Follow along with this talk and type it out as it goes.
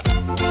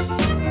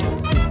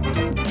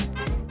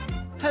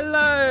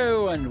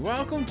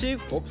welcome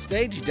to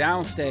Upstage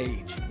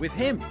Downstage, with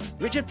him,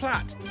 Richard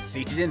Platt,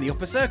 seated in the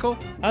upper circle.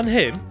 And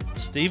him,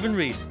 Stephen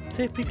Rees,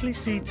 typically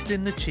seated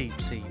in the cheap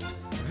seat.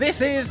 This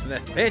is the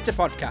Theatre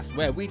Podcast,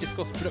 where we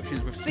discuss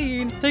productions we've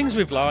seen, Things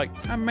we've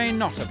liked, and may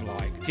not have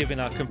liked, giving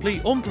our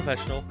complete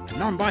unprofessional and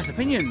non-biased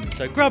opinions.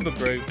 So grab a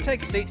brew,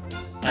 Take a seat,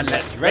 and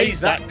let's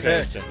raise that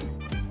curtain.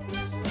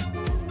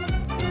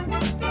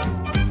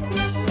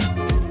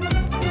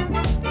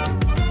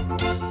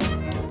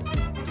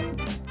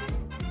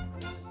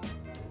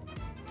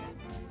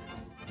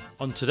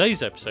 On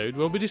today's episode,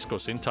 we'll be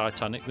discussing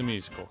Titanic the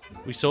musical.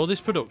 We saw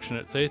this production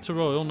at Theatre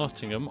Royal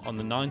Nottingham on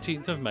the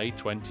 19th of May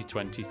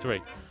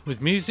 2023.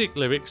 With music,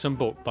 lyrics and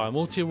book by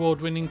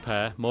multi-award winning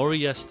pair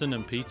Maury Yeston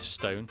and Peter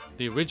Stone,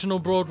 the original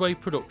Broadway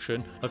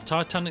production of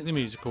Titanic the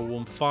musical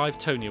won 5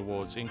 Tony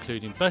Awards,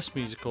 including Best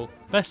Musical,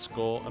 Best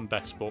Score and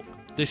Best Book.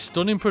 This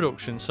stunning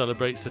production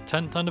celebrates the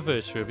 10th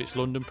anniversary of its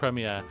London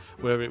premiere,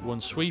 where it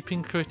won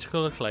sweeping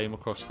critical acclaim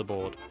across the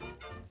board.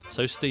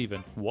 So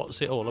Stephen,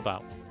 what's it all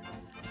about?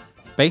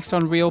 Based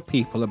on real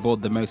people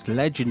aboard the most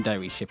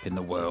legendary ship in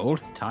the world,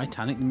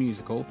 Titanic the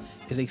Musical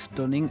is a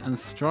stunning and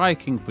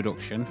striking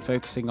production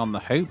focusing on the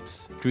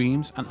hopes,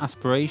 dreams and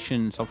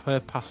aspirations of her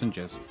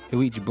passengers,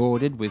 who each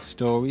boarded with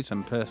stories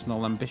and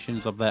personal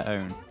ambitions of their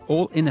own,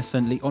 all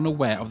innocently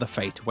unaware of the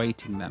fate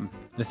awaiting them.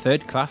 The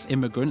third-class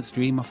immigrants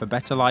dream of a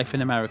better life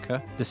in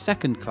America. The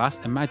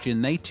second-class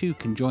imagine they too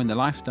can join the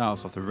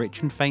lifestyles of the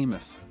rich and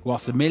famous,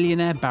 whilst the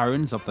millionaire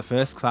barons of the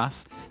first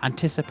class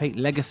anticipate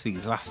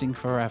legacies lasting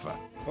forever.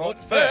 But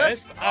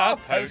first, our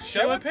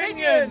post-show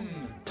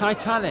opinion!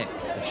 Titanic,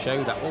 the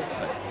show that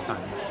also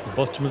sang. The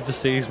bottom of the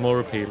sea is more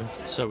appealing.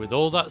 So with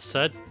all that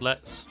said,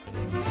 let's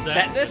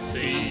Set the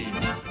scene!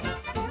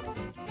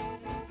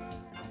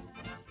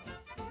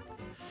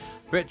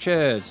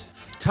 Richard,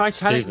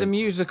 Titanic Stephen. the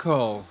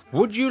Musical.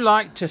 Would you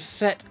like to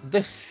set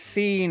the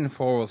scene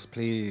for us,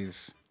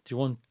 please? Do you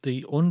want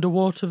the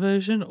underwater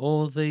version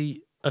or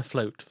the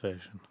afloat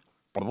version?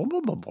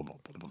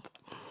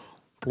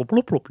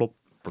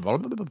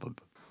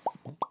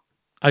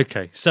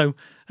 Okay, so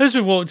as we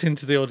walked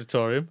into the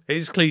auditorium,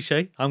 it's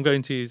cliche, I'm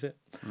going to use it.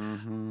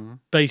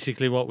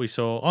 Basically what we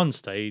saw on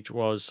stage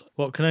was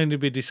what can only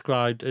be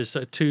described as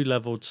a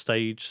 2-leveled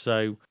stage.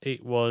 So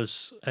it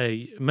was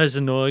a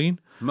mezzanine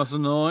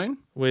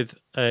with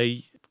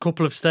a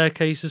couple of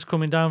staircases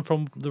coming down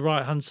from the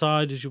right hand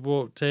side as you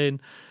walked in.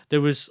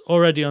 There was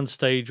already on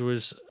stage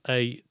was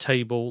a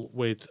table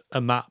with a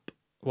map.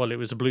 Well, it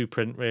was a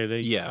blueprint, really.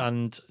 Yeah.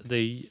 And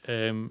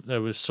there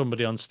was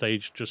somebody on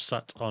stage just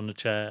sat on a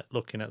chair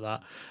looking at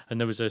that. And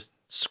there was a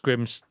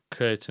scrim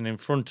curtain in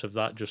front of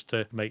that just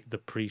to make the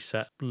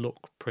preset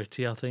look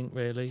pretty, I think,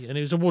 really. And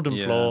it was a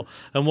wooden floor.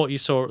 And what you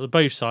saw at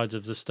both sides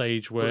of the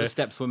stage were... But the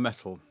steps were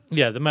metal.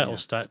 Yeah, the metal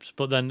steps.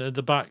 But then at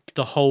the back,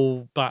 the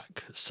whole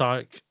back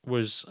side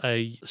was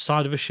a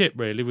side of a ship,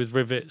 really, with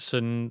rivets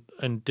and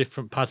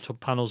different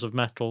panels of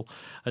metal.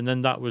 And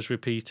then that was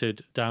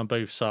repeated down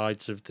both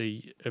sides of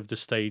the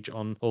stage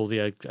on all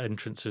the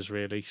entrances,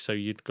 really. So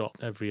you'd got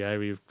every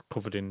area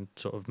covered in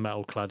sort of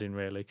metal cladding,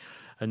 really.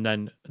 And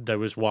then there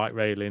was white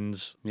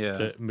railings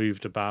that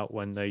moved about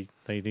when they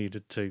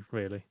needed to,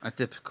 really. A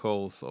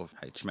typical sort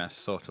of HMS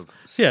sort of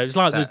it's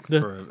like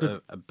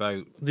a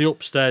boat. The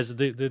upstairs,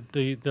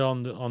 the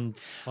on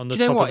the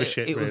top of a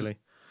ship, it really.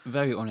 Was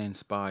very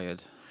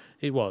uninspired.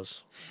 It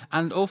was.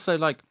 And also,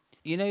 like,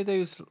 you know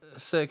those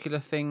circular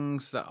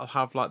things that'll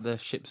have like the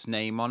ship's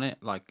name on it,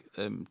 like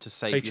to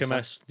save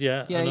HMS,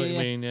 yourself? I know what you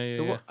mean.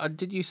 Yeah.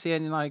 Did you see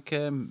any like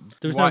there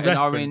was white no and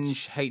reference.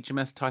 orange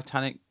HMS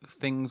Titanic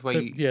things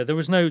where there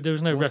was no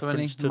Was there any?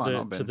 reference to Might not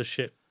have been. the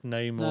ship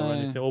name or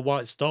anything, or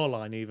White Star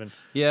Line even.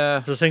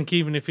 Yeah. I think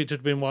even if it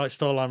had been White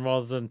Star Line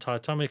rather than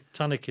Titanic,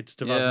 it'd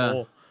have had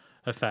more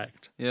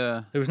effect.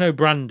 Yeah. There was no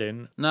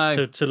branding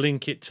No. to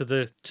link it to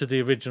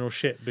the original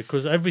ship,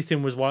 because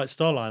everything was White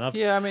Star Line.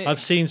 I've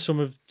seen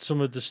some of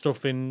the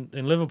stuff in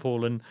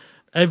Liverpool, and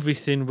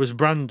everything was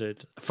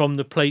branded, from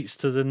the plates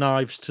to the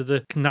knives to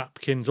the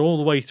napkins, all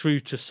the way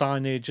through to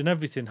signage, and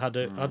everything had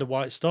a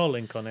White Star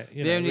link on it.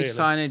 The only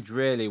signage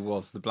really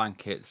was the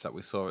blankets that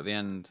we saw at the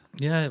end.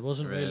 Yeah, it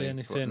wasn't really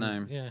anything.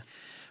 No. Yeah.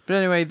 But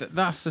anyway,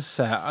 that's the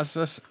set.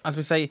 As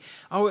we say, it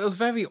was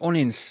very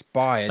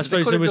uninspired. I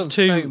suppose there was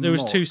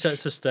two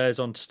sets of stairs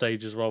on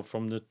stage as well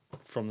from the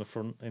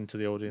front into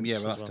the audience. Yeah,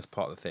 well, that's just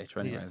part of the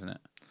theatre anyway, isn't it?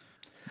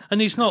 And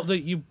it's not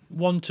that you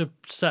want a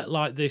set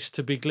like this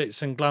to be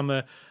glitz and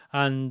glamour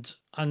and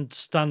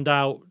stand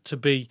out to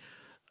be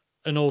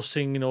an all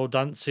singing or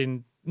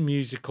dancing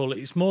musical.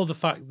 It's more the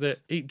fact that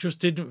it just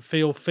didn't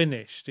feel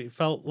finished. It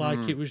felt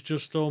like it was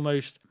just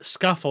almost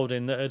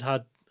scaffolding that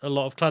had a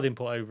lot of cladding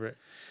put over it.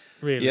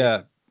 Really.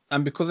 Yeah,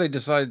 and because they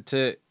decided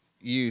to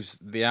use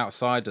the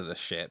outside of the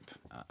ship,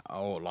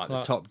 or like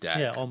the top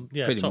deck,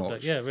 pretty top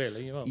much. Deck. Yeah,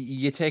 really. Well,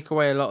 you take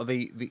away a lot of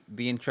the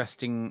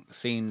interesting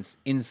scenes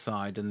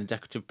inside and the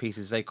decorative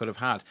pieces they could have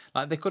had.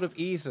 Like they could have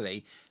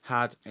easily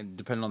had,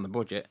 depending on the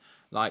budget,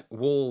 like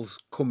walls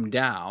come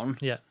down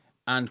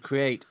and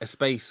create a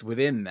space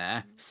within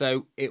there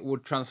so it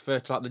would transfer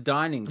to like the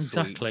dining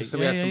suite. Exactly. Just so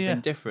we had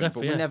something different.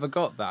 Definitely, but we never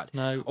got that.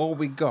 No. All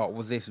we got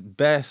was this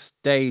bare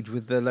stage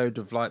with the load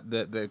of like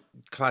the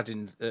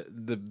cladding,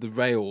 the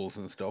rails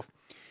and stuff.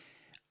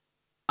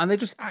 And they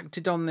just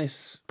acted on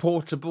this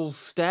portable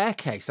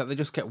staircase that they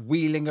just kept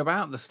wheeling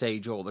about the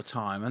stage all the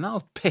time. And that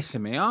was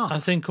pissing me off. I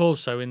think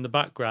also in the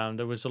background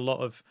there was a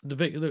lot of... The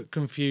bit that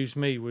confused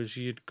me was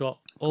you'd got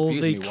all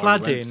the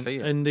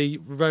cladding and the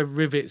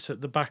rivets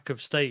at the back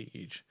of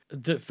stage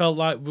that felt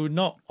like we were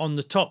not on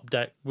the top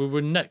deck, we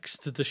were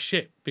next to the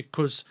ship,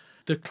 because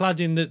the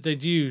cladding that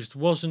they'd used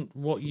wasn't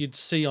what you'd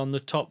see on the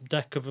top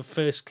deck of a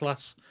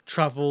first-class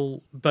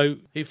travel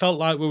boat. It felt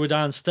like we were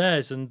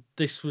downstairs and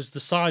this was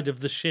the side of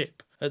the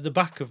ship at the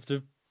back of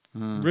the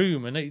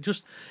room, and it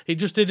just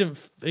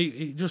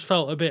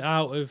felt a bit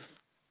out of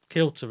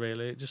kilter,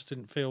 really. It just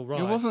didn't feel right.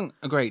 It wasn't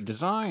a great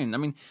design. I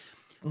mean,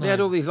 they had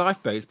all these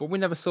lifeboats, but we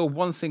never saw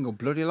one single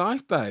bloody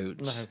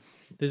lifeboat. No.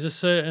 There's a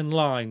certain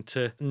line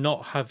to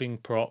not having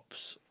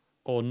props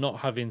or not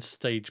having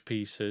stage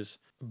pieces,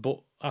 but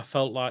I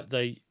felt like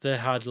they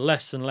had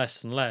less and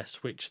less and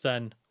less, which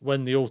then,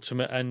 when the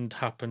ultimate end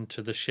happened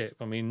to the ship,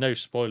 I mean, no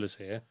spoilers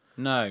here.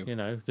 No. You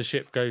know, the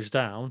ship goes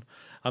down.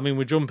 I mean,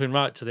 we're jumping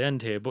right to the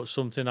end here, but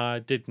something I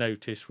did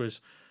notice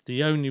was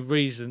the only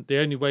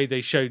way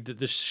they showed that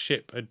the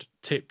ship had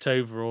tipped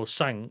over or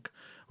sank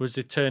was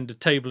they turned a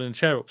table and a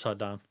chair upside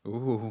down.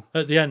 Ooh.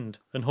 At the end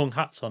and hung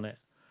hats on it.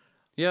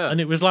 Yeah. And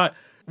it was like,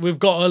 we've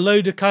got a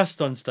load of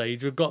cast on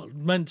stage, we've got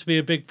meant to be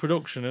a big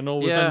production, and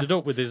all we've ended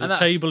up with is a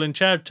table and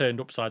chair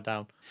turned upside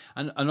down.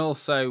 And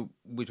also,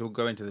 which will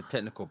go into the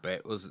technical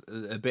bit, was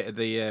a bit of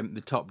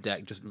the top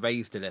deck just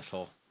raised a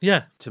little.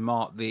 Yeah. To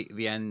mark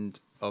the end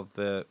of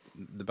the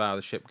bow of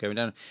the ship going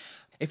down.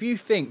 If you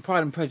think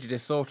Pride and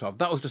Prejudice, sort of,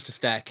 that was just a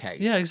staircase.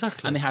 Yeah,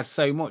 exactly. And they had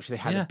so much. They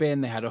had a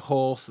bin, they had a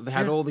horse, they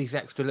had all these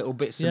extra little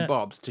bits and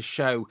bobs to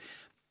show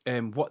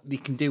what they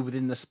can do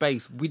within the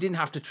space. We didn't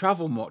have to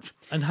travel much.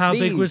 And how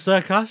big was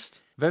their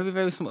cast? Very,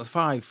 very small.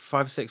 5,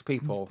 6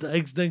 people.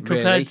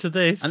 Compared to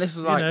this. And this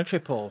was like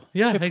triple.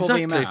 Yeah, triple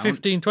exactly. the amount.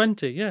 15,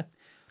 20, yeah.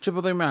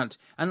 Triple the amount.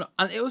 And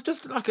it was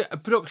just like a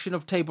production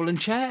of table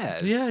and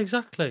chairs. Yeah,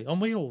 exactly.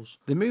 On wheels.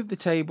 They moved the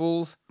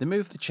tables, they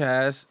moved the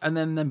chairs, and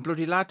then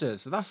bloody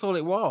ladders. That's all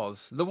it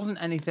was. There wasn't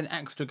anything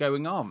extra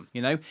going on,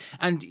 you know?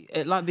 And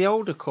like the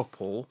older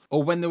couple,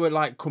 or when they were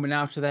like coming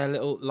out of their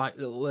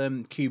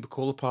little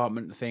cubicle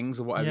apartment things,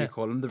 or whatever you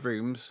call them, the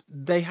rooms,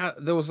 there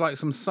was like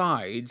some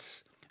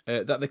sides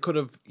that they could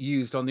have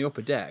used on the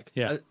upper deck.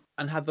 Yeah.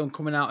 And had them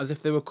coming out as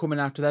if they were coming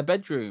out of their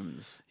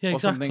bedrooms. Yeah, or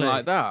exactly. something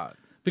like that.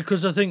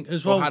 Because I think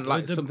as well... Or had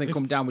like something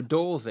come down with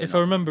doors in. If I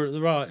remember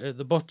at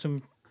the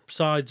bottom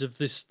sides of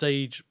this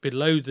stage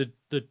below the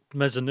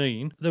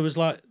mezzanine, there was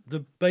like the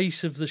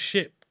base of the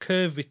ship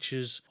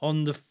curvatures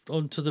onto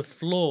the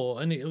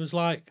floor, and it was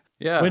like,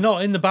 we're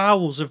not in the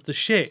bowels of the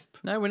ship.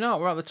 No, we're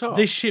not. We're at the top.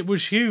 This ship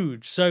was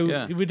huge,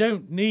 so we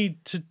don't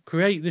need to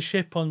create the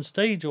ship on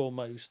stage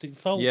almost. It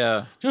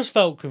just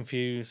felt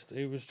confused.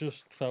 It was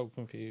just felt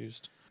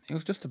confused. It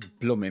was just a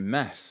blooming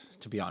mess,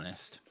 to be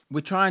honest. We're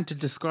trying to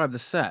describe the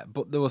set,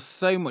 but there was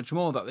so much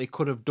more that they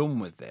could have done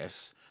with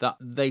this that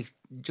they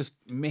just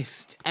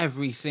missed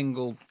every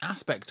single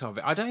aspect of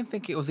it. I don't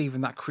think it was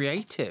even that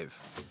creative.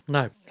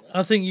 No.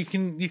 I think you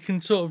can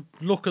sort of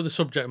look at the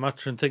subject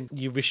matter and think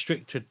you're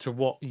restricted to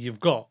what you've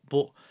got,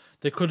 but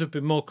they could have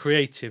been more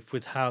creative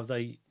with how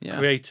they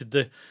created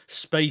the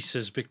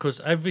spaces,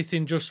 because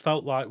everything just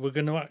felt like we're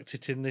going to act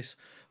it in this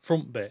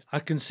front bit. I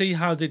can see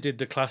how they did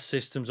the class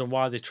systems and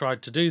why they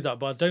tried to do that,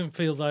 but I don't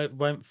feel they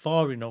went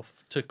far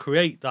enough to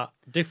create that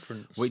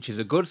difference. Which is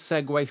a good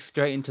segue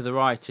straight into the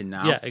writing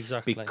now. Yeah,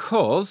 exactly.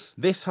 Because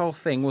this whole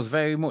thing was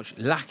very much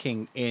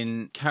lacking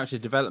in character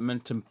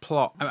development and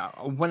plot.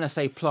 When I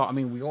say plot, I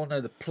mean, we all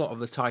know the plot of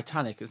the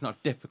Titanic. It's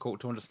not difficult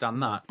to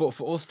understand that. But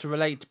for us to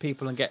relate to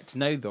people and get to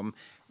know them,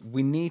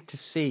 we need to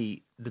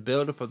see the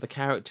build-up of the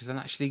characters and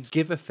actually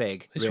give a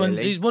fig,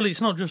 really.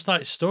 It's not just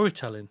that, it's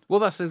storytelling. Well,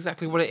 that's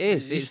exactly what it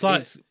is. It's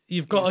like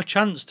you've got a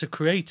chance to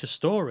create a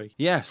story.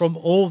 Yes. From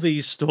all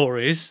these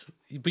stories,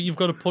 but you've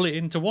got to pull it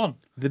into one.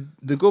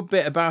 The good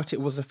bit about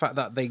it was the fact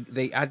that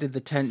they added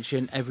the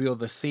tension every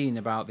other scene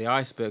about the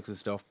icebergs and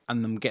stuff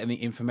and them getting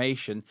the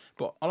information,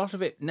 but a lot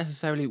of it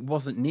necessarily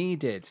wasn't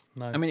needed.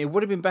 No. I mean, it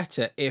would have been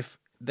better if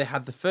they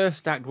had the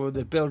first act where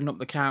they're building up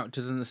the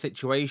characters and the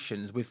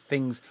situations with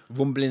things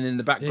rumbling in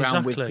the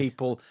background, with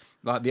people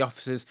like the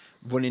officers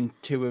running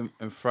to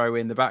and fro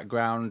in the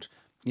background,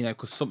 you know,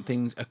 because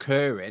something's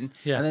occurring.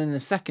 Yeah. And then in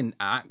the second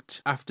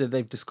act, after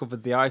they've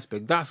discovered the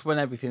iceberg, that's when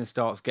everything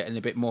starts getting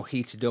a bit more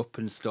heated up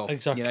and stuff.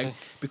 Exactly. You know,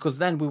 because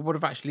then we would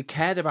have actually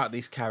cared about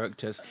these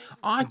characters.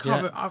 I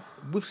can't.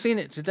 We've seen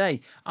it today.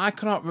 I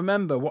cannot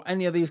remember what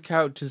any of these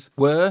characters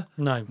were.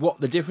 No.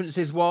 What the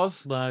differences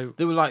was. No.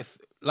 They were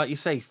like you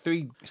say,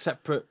 3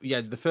 separate,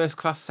 the first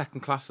class,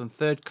 second class, and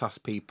third class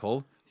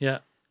people. Yeah.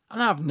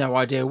 And I have no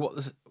idea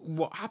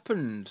what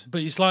happened.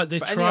 But it's like they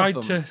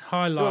tried to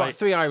highlight... There were like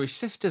 3 Irish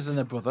sisters and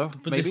a brother,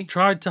 but maybe. they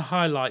tried to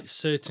highlight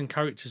certain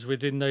characters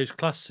within those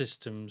class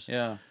systems.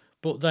 Yeah.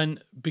 But then,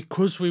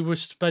 because we were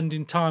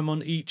spending time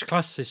on each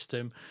class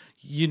system,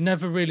 you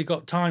never really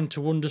got time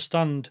to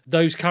understand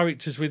those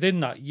characters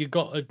within that. You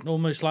got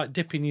almost like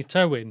dipping your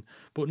toe in,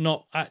 but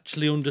not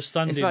actually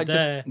understanding It's like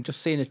their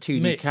just seeing a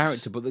 2D mix.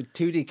 character, but the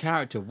 2D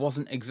character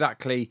wasn't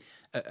exactly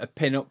a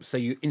pin-up, so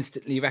you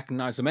instantly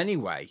recognise them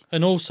anyway.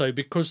 And also,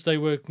 because they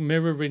were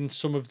mirroring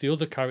some of the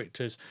other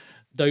characters,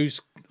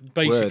 those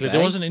basically there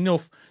they? wasn't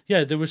enough.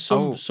 Yeah, there was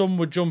some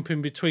were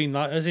jumping between,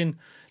 like as in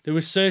there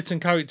were certain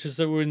characters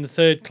that were in the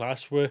third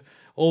class were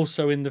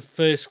also in the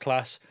first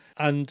class,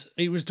 and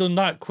it was done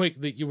that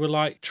quick that you were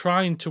like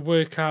trying to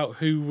work out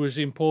who was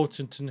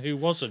important and who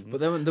wasn't.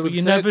 But there were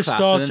you third never class,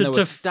 started and then there to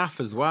was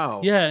staff as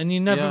well. Yeah, and you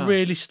never Yeah.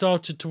 really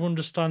started to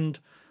understand.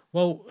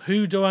 Well,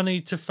 who do I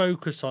need to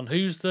focus on?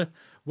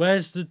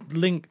 Where's the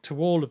link to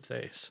all of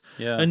this?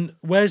 Yeah. And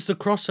where's the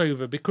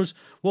crossover? Because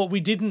what we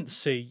didn't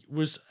see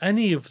was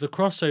any of the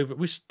crossover.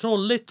 We saw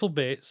little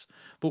bits,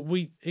 but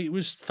it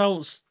was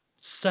felt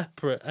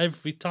separate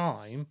every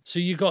time. So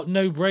you got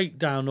no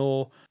breakdown,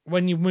 or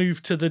when you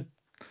move to the,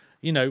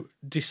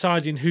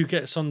 deciding who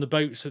gets on the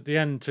boats at the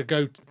end to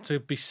go to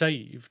be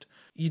saved,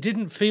 you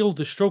didn't feel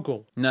the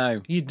struggle.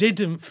 No. You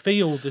didn't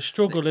feel the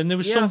struggle, and there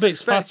was Yeah, I some was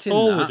bits fast expecting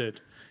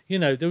forwarded.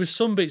 There was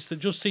some bits that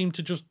just seemed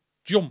to just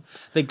jump.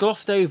 They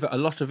glossed over a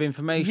lot of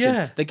information.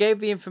 Yeah. They gave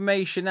the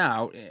information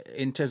out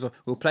in terms of,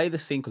 we'll play the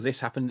scene because this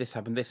happened, this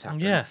happened, this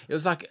happened. Yeah. It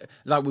was like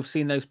we've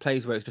seen those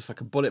plays where it's just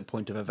like a bullet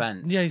point of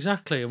events. Yeah,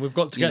 exactly. And we've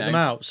got to get them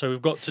out, so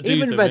we've got to do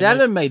Even them. Red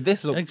Ellen made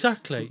this look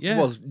exactly. Yeah,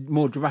 was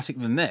more dramatic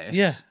than this.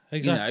 yeah,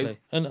 exactly. You know?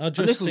 And I just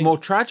And this was think, more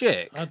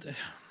tragic.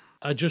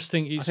 I just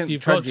think I think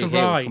you've got to tragedy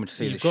here was write. coming to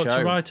see You've the got to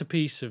show. write a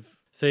piece of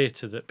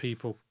theatre that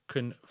people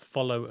can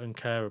follow and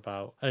care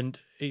about, and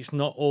it's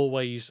not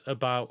always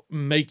about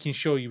making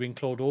sure you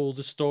include all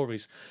the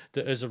stories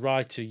that as a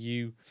writer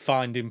you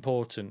find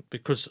important,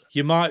 because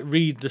you might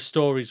read the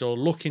stories or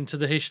look into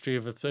the history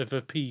of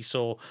a piece,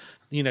 or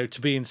to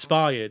be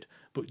inspired,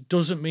 but it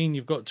doesn't mean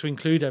you've got to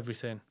include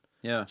everything.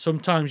 Yeah.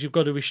 Sometimes you've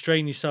got to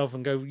restrain yourself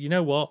and go, you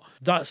know what,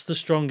 that's the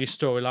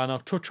strongest storyline. I'll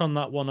touch on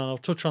that one, and I'll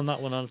touch on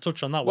that one, and I'll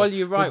touch on that one. Well,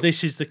 you're right. But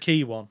this is the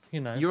key one,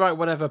 You're right,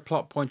 whatever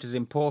plot point is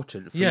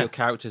important for Yeah. your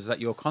characters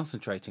that you're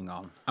concentrating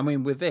on. I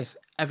mean, with this,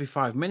 every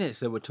 5 minutes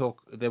they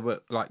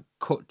were like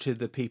cut to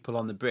the people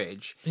on the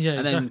bridge. Yeah,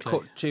 and then exactly.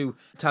 cut to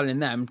telling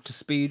them to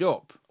speed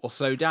up or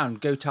slow down,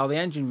 go tell the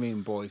engine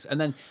room boys. And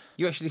then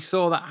you actually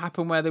saw that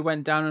happen where they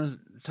went down and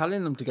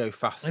telling them to go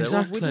faster.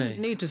 Exactly. Well, we didn't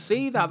need to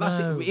see that. That's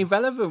No.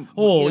 irrelevant.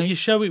 Or you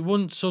show it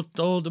once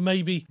or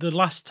maybe the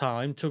last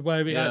time to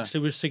where it Yeah.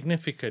 actually was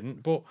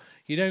significant, but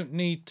you don't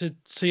need to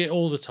see it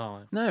all the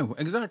time. No,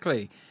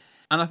 exactly.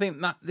 And I think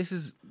that this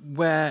is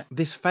where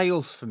this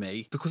fails for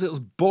me, because it was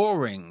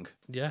boring.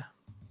 Yeah.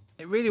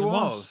 It really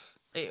was.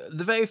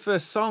 The very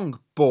first song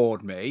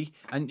bored me,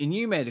 and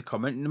you made a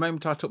comment. And the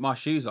moment I took my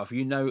shoes off,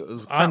 it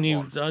was a crap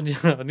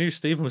one. I knew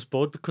Stephen was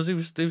bored because he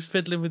was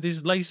fiddling with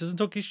his laces and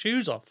took his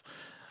shoes off,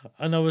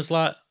 and I was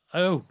like,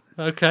 oh,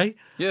 okay.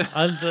 Yeah.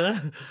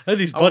 And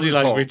his body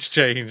language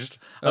changed.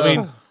 I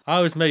mean, I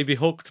was maybe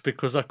hooked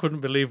because I couldn't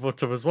believe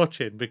what I was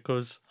watching,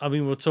 because, I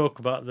mean, we'll talk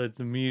about the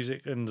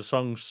music and the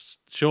songs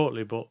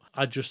shortly, but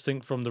I just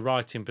think from the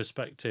writing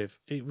perspective,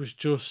 it was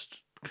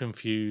just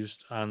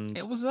confused, and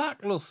It was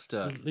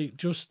lackluster.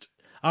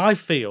 I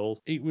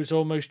feel it was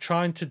almost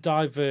trying to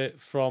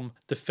divert from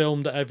the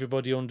film that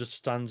everybody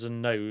understands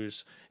and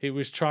knows. It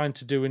was trying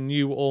to do a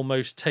new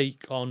almost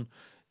take on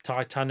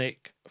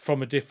Titanic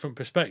from a different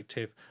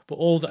perspective, but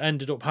all that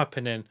ended up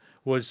happening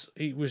was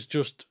it was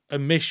just a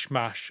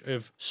mishmash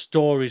of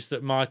stories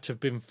that might have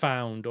been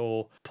found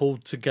or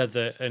pulled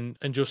together and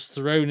just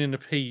thrown in a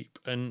heap,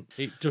 and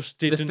it just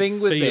didn't The thing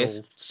with feel this,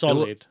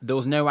 solid. there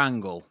was no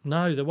angle,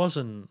 No, there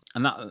wasn't.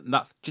 and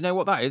that's. Do you know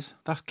what that is?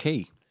 That's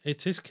key.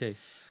 It is key.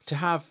 To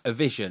have a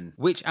vision.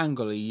 Which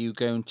angle are you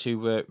going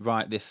to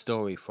write this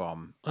story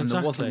from? And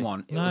there wasn't Exactly.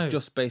 one. It No. was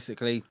just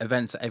basically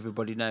events that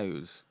everybody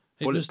knows.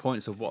 It Bullet was-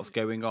 points of what's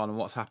going on and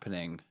what's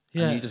happening.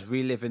 Yeah. And you just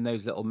reliving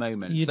those little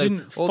moments. You So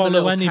didn't all the follow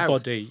little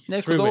anybody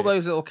No, through because all it.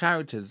 those little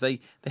characters,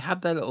 they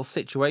had their little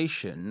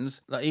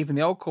situations. Like even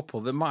the old couple,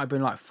 there might have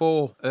been like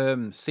 4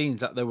 scenes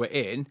that they were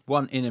in,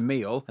 one in a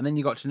meal, and then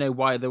you got to know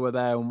why they were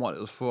there and what it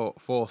was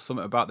for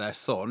something about their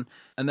son.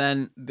 And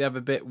then they have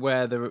a bit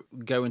where they're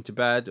going to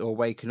bed or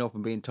waking up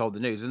and being told the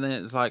news, and then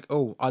it's like,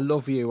 oh, I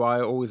love you,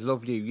 I always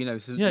loved you.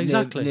 So Yeah,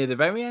 exactly. near the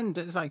very end,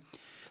 it's like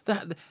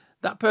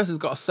that person's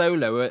got a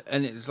solo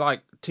and it's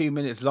like 2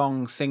 minutes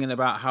long singing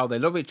about how they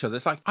love each other.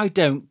 It's like, I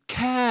don't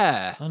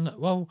care.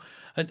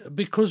 And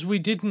because we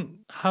didn't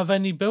have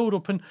any build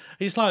up, and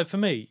it's like, for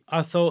me,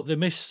 I thought they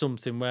missed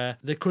something where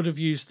they could have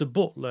used the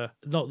butler,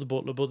 not the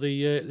butler, but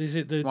is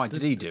it the? Why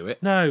did he do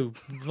it? No,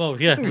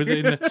 well, yeah,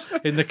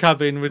 in the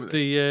cabin with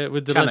the Can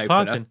lead opener.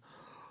 piping.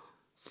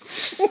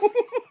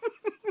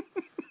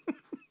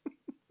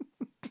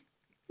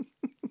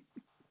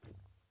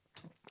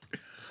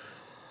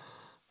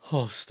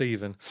 Oh,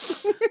 Stephen.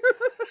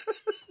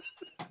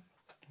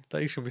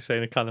 They should be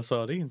saying a can of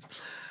sardines.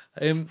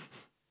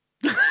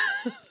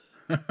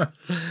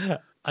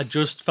 I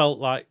just felt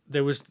like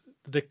there was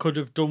they could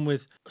have done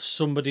with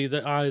somebody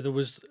that either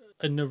was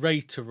a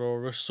narrator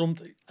or a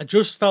something. I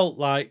just felt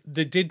like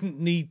they didn't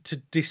need to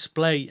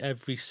display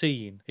every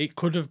scene. It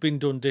could have been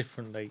done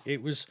differently.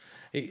 It was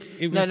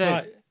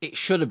like... It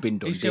should have been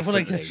done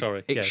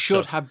differently. It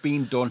should have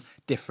been done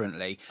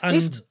differently. And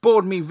this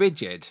bored me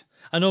rigid.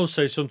 And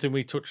also something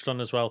we touched on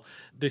as well,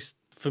 this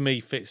for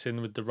me fits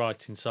in with the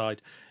writing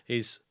side,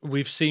 is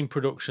we've seen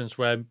productions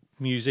where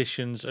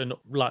musicians and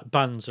like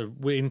bands are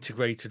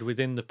integrated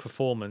within the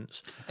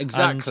performance.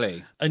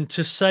 Exactly. And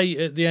to say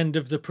at the end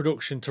of the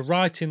production, to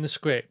write in the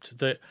script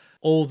that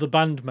all the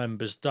band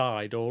members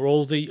died or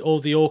all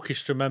the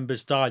orchestra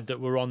members died that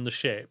were on the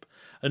ship,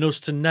 and us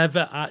to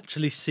never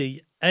actually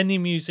see any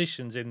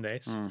musicians in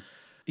this.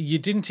 You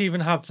didn't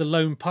even have the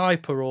lone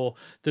piper or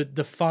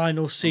the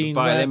final scene.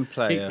 The violin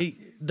player.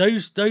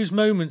 Those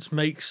moments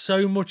make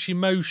so much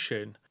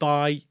emotion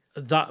by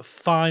that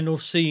final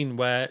scene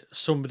where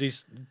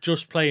somebody's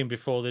just playing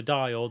before they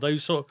die, or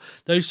those sort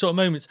of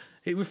moments.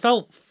 It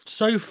felt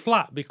so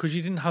flat because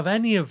you didn't have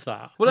any of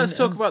that. Well, let's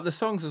talk about the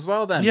songs as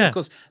well then,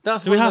 because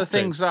that's one of the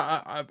things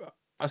that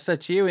I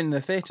said to you in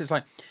the theatre. It's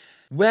like,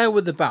 where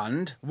were the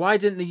band? Why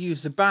didn't they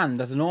use the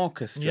band as an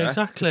orchestra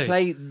to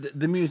play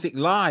the music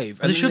live?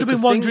 And there should have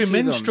been wandering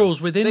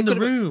minstrels within the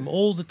room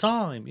all the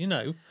time, you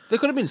know. There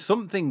could have been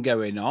something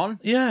going on.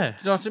 Yeah. Do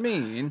you know what I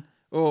mean?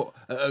 Or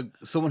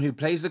someone who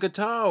plays the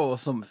guitar or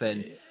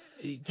something.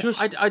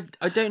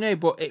 I don't know,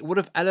 but it would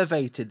have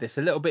elevated this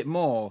a little bit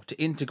more to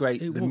integrate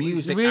the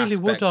music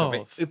aspect of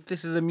it. If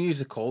this is a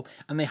musical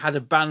and they had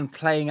a band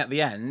playing at the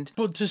end.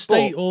 But to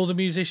state all the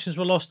musicians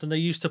were lost and they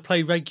used to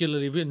play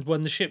regularly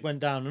when the ship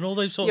went down and all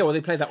those sorts. Yeah, well, they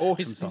played that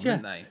autumn song,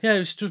 didn't they? Yeah,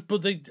 it's just,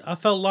 but I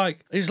felt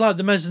like it's like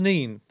the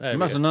mezzanine area.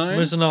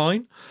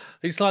 Mezzanine.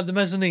 It's like the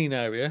mezzanine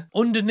area.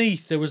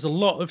 Underneath, there was a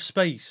lot of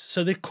space,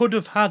 so they could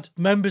have had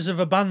members of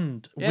a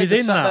band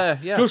within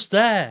that, just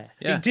there.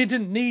 Yeah. It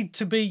didn't need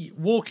to be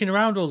walking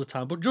around all the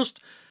time, but just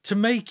to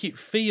make it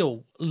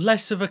feel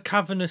less of a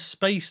cavernous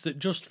space that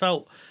just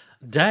felt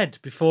dead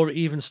before it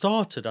even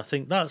started. I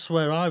think that's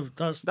where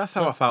that's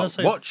how I felt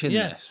watching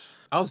this.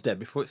 I was dead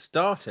before it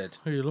started.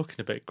 Oh, you're looking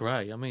a bit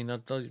grey. I mean,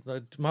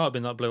 it might have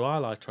been that blue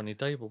highlighter on your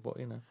table, but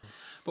you know.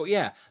 But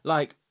yeah,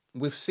 like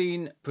we've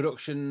seen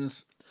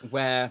productions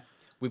where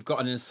we've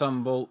got an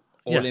ensemble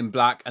all in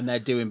black and they're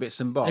doing bits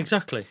and bobs.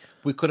 Exactly.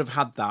 We could have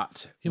had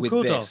that with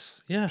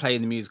this,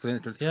 playing the musical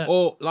instruments. Yeah.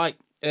 Or like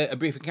A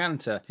Brief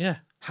Encounter. Yeah.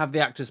 Have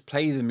the actors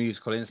play the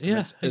musical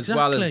instruments as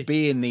well as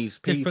being these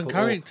people. Different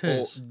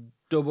characters. Or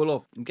double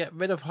up and get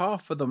rid of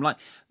half of them. Like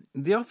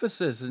the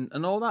officers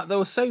and all that. There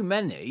were so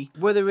many.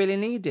 Were they really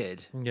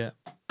needed? Yeah.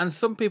 And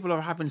some people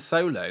are having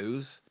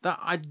solos that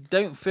I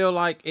don't feel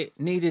like it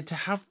needed to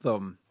have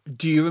them.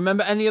 Do you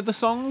remember any of the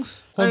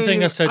songs? One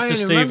thing I said to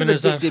Stephen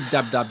is that... Dib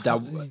dab dab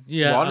dab.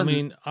 Yeah, I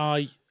mean,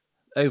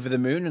 Over the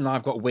Moon and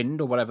I've Got Wind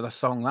or whatever the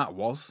song that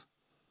was.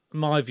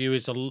 My view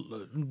is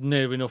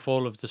near enough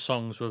all of the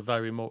songs were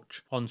very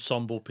much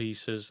ensemble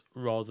pieces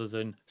rather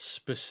than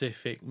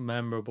specific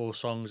memorable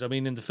songs. I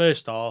mean, in the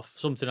first half,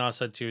 something I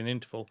said to you in the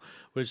interval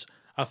was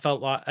I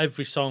felt like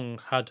every song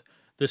had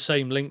the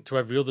same link to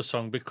every other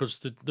song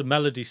because the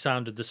melody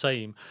sounded the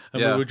same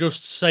and we were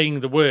just saying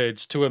the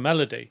words to a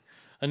melody.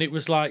 And it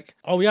was like,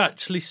 are we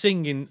actually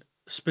singing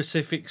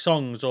specific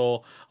songs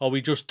or are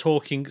we just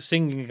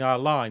singing our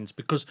lines?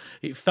 Because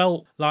it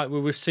felt like we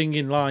were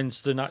singing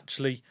lines than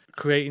actually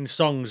creating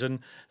songs. And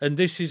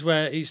this is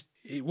where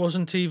it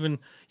wasn't even,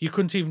 you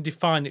couldn't even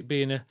define it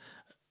being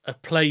a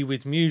play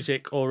with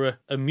music or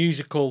a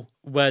musical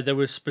where there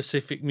were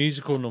specific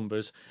musical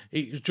numbers.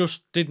 It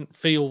just didn't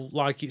feel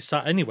like it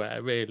sat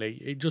anywhere, really.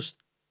 It just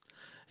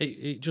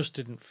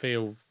didn't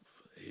feel...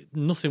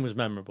 Nothing was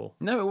memorable.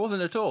 No, it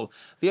wasn't at all.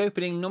 The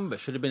opening number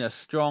should have been a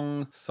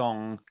strong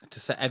song to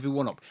set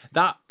everyone up.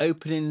 That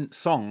opening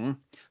song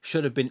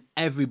should have been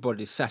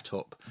everybody's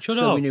setup.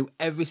 So we knew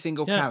every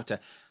single character.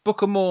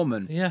 Book of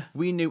Mormon. Yeah.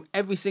 We knew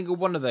every single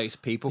one of those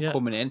people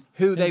coming in,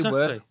 who they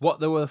were, what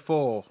they were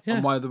for,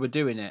 and why they were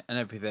doing it and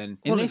everything.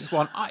 In this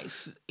one,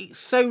 it's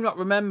so not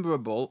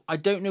rememberable. I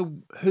don't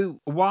know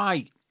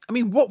why. I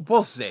mean, what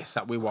was this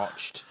that we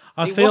watched?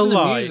 I feel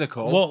like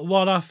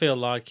what I feel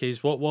like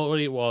is what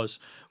it was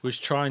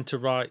trying to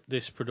write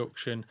this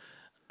production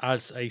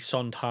as a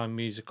Sondheim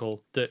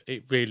musical that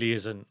it really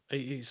isn't.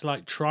 It's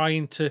like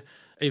trying to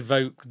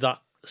evoke that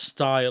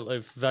style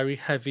of very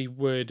heavy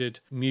worded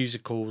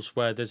musicals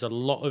where there's a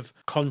lot of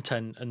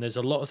content and there's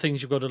a lot of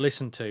things you've got to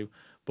listen to,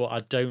 but I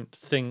don't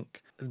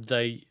think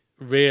they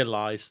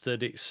realise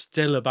that it's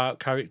still about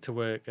character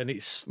work and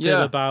it's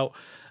still about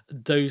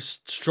those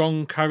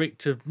strong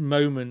character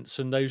moments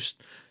and those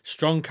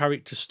strong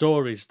character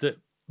stories that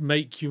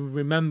make you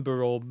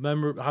remember or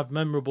have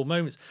memorable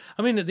moments.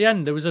 I mean, at the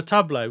end, there was a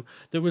tableau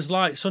that was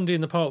like Sunday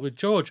in the Park with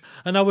George,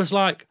 and I was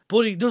like,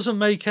 but it doesn't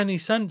make any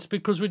sense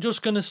because we're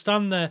just going to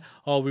stand there.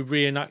 Are we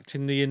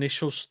reenacting the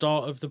initial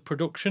start of the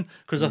production?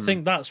 Because I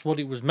think that's what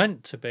it was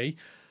meant to be.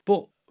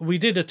 But we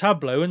did a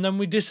tableau and then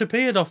we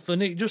disappeared off,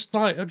 and it just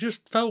like, I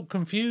just felt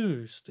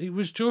confused. It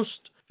was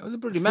a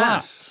bloody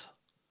mess.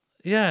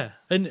 Yeah,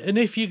 and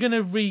if you're going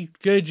to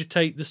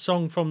regurgitate the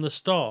song from the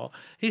start,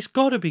 it's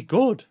got to be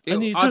good.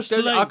 And you just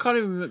I can't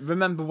even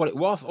remember what it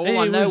was. All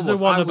I know was the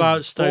was one I about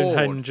was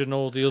Stonehenge bored. and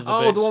all the other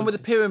Oh, bits. the one with the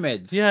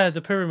pyramids. Yeah,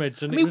 the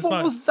pyramids. And I mean, it was what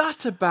like, was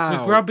that about?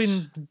 we're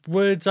grabbing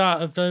words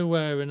out of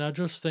nowhere, and I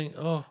just think,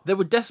 oh. They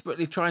were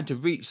desperately trying to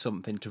reach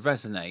something to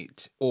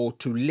resonate or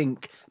to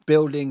link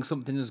building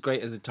something as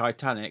great as the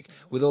Titanic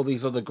with all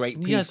these other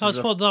great pieces that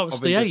was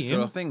of the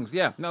industrial aim. things.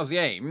 Yeah, that was the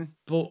aim.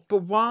 But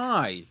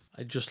why?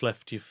 It just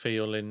left you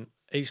feeling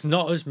it's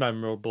not as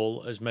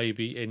memorable as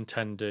maybe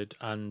intended,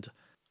 and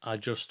I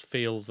just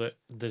feel that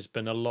there's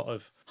been a lot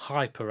of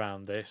hype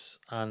around this,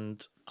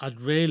 and I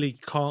really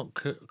can't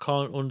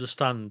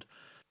understand.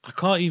 I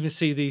can't even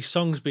see these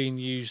songs being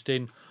used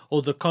in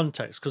other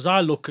contexts, because I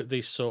look at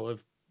this sort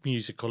of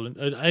musical,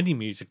 any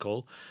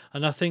musical,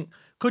 and I think,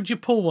 could you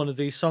pull one of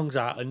these songs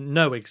out and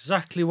know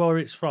exactly where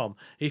it's from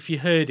if you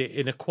heard it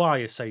in a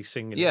choir, say,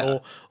 singing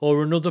it,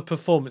 or another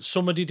performance,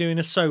 somebody doing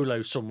a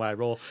solo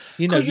somewhere, or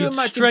Could you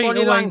imagine straight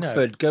Bonnie away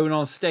Langford going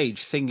on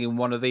stage singing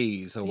one of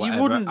these or whatever?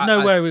 You wouldn't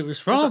know where it was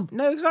from.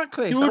 No,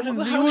 exactly. You So wouldn't-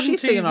 what the you hell is she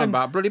wouldn't singing on even-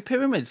 about bloody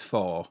pyramids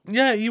for?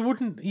 Yeah, you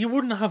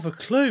wouldn't have a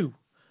clue.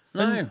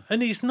 No.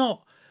 And it's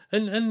not.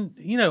 And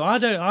you know,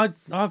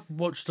 I've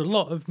watched a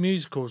lot of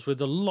musicals with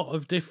a lot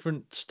of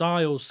different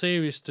styles,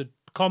 serious to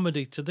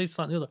comedy to this,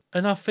 that, and the other.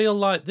 And I feel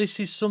like this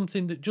is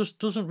something that just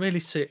doesn't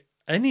really sit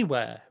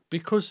anywhere.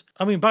 Because,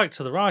 I mean, back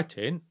to the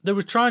writing, they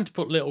were trying to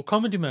put little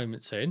comedy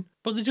moments in,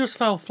 but they just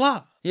fell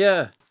flat.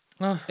 Yeah.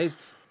 Ugh.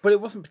 But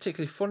it wasn't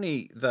particularly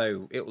funny,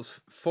 though. It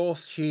was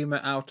forced humour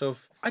out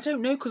of... I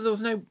don't know, because there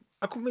was no...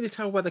 I couldn't really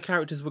tell where the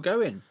characters were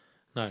going.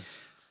 No.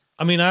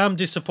 I mean, I am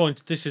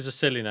disappointed. This is a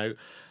silly note.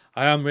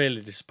 I am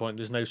really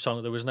disappointed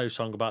there was no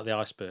song about the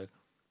iceberg.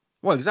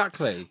 Well,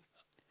 exactly.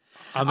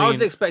 I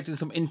was expecting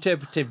some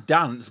interpretive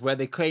dance where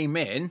they came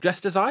in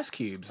dressed as ice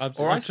cubes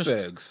or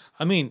icebergs.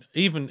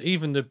 Even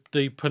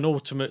the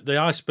penultimate, the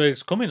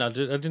icebergs coming. I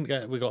didn't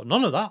get. We got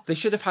none of that. They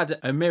should have had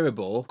a mirror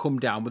ball come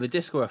down with a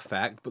disco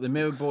effect, but the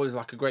mirror ball is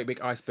like a great big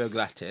iceberg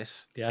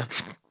lettuce. Yeah.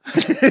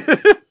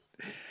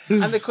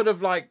 And they could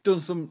have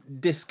done some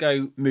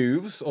disco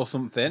moves or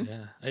something.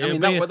 Yeah. I mean,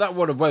 that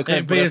would have woken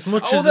it'd up. be as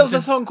much as there was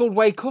a song called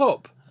 "Wake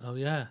Up." Oh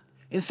yeah.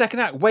 In the second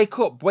act, wake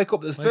up.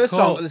 There's the first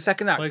song of the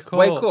second act,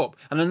 wake up.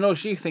 And I know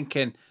she's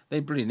thinking, they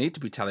really need to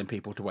be telling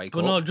people to wake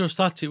up. But not just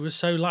that, it was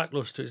so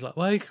lacklustre. It's like,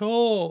 wake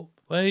up.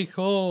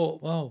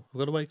 Well, we've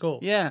got to wake up.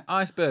 Yeah,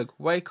 iceberg,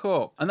 wake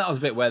up. And that was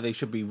a bit where they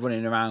should be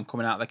running around,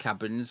 coming out of the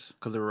cabins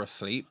because they were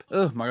asleep.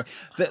 Oh, my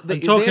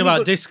God. Talking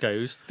about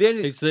discos,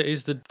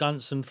 is the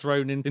dancing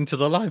thrown into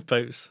the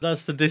lifeboats.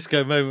 That's the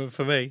disco moment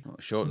for me.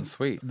 Short and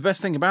sweet. The best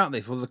thing about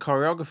this was the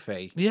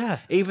choreography. Yeah.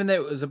 Even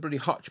though it was a bloody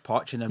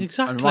hodgepodge and a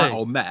right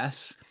old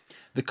mess,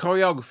 the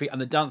choreography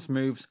and the dance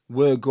moves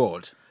were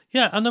good.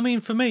 Yeah, and I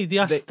mean, for me, the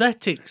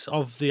aesthetics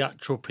of the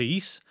actual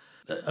piece,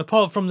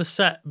 apart from the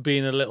set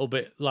being a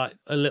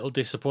little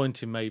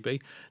disappointing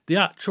maybe, the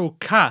actual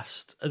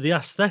cast, the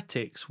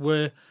aesthetics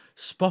were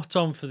spot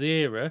on for the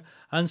era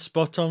and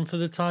spot on for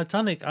the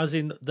Titanic, as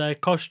in their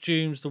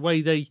costumes, the way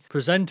they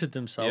presented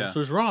themselves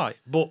was right.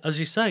 But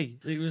as you say,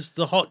 it was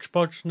the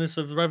hodgepodgeness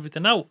of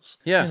everything else.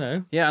 Yeah, you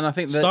know, yeah, and I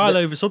think style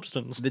over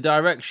substance. The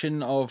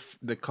direction of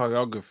the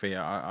choreography,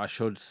 I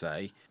should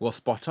say, was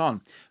spot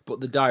on.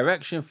 But the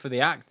direction for the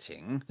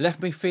acting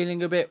left me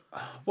feeling a bit,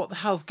 what the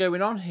hell's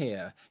going on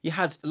here? You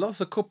had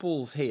lots of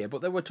couples here,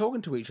 but they were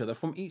talking to each other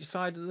from each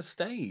side of the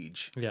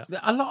stage. Yeah,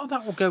 a lot of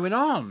that was going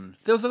on.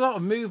 There was a lot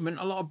of movement,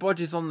 a lot of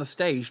bodies on the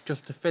stage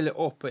just to fill it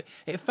up. But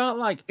it felt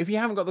like if you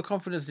haven't got the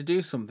confidence to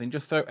do something,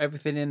 just throw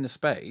everything in the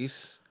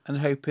space and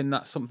hoping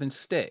that something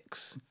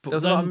sticks. But there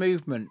was a lot of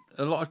movement,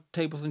 a lot of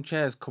tables and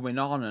chairs coming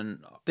on, and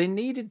they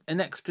needed an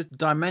extra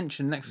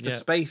dimension, an extra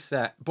space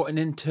there, but an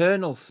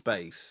internal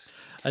space.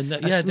 And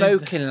a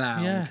smoking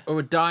lounge or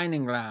a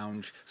dining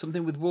lounge,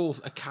 something with walls,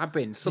 a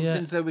cabin,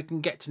 something so we can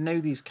get to know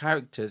these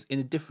characters in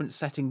a different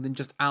setting than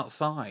just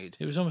outside.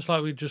 It was almost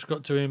like we just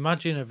got to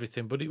imagine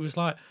everything, but it was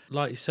like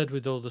you said,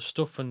 with all the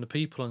stuff and the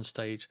people on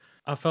stage,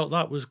 I felt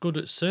that was good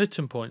at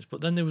certain points,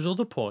 but then there was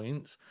other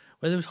points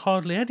where there was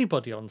hardly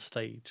anybody on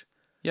stage.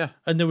 Yeah.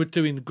 And they were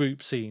doing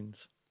group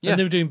scenes. Yeah. And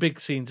they were doing big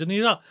scenes. And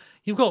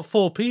you've got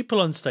 4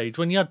 people on stage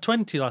when you had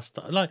 20 last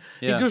time.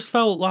 It just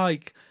felt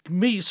like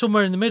meet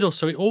somewhere in the middle,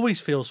 so it always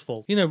feels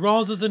full. You know,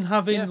 rather than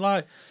having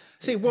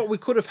See, what we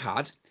could have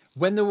had,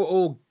 when they were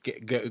all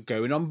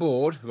going on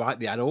board, right,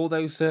 they had all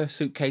those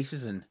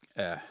suitcases and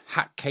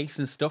hat case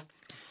and stuff.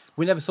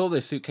 We never saw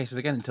those suitcases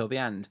again until the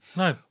end.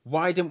 No.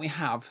 Why didn't we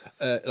have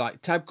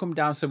Tab come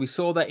down so we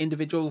saw their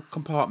individual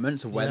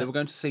compartments of where they were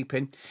going to sleep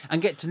in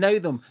and get to know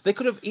them? They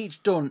could have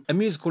each done a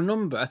musical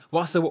number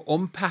whilst they were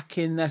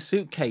unpacking their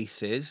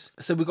suitcases.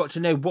 So we got to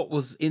know what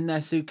was in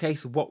their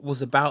suitcase, what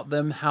was about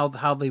them, how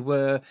they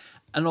were,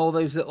 and all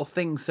those little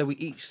things. So we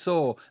each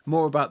saw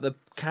more about the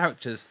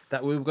characters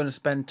that we were going to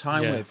spend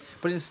time with.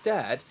 But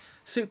instead,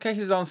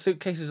 suitcases on,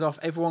 suitcases off,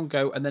 everyone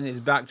go, and then it's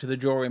back to the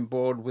drawing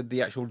board with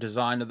the actual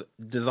design of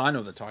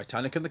the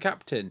Titanic and the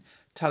captain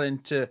tell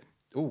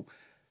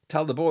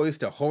the boys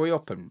to hurry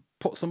up and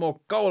put some more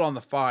coal on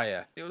the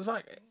fire. It was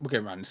like, we're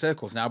going around in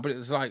circles now, but it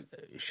was like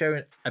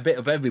showing a bit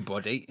of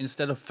everybody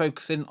instead of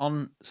focusing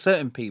on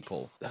certain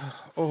people.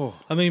 Oh.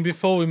 I mean,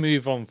 before we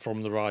move on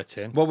from the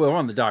writing... Well, we're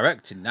on the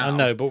directing now. I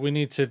know, but we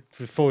need to,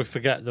 before we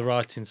forget the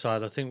writing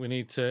side, I think we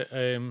need to...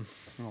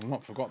 I've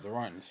not forgot the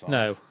writing side.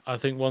 No, I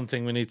think one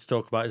thing we need to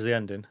talk about is the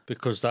ending,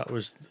 because that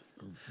was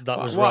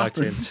What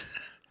writing.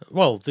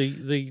 Well, the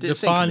sink in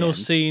final the end?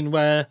 scene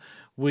where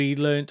we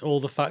learnt all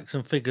the facts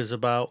and figures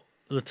about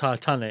the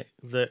Titanic,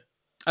 that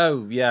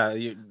Oh, yeah,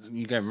 you're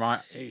going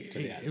right to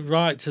the end.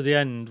 right to the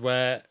end,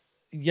 where,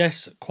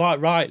 yes, quite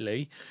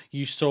rightly,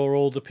 you saw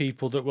all the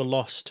people that were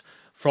lost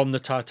from the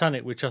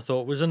Titanic, which I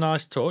thought was a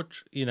nice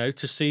touch,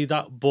 to see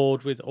that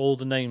board with all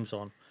the names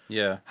on.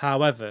 Yeah.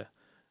 However,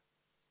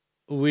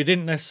 we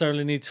didn't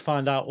necessarily need to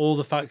find out all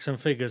the facts and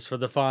figures for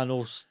the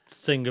final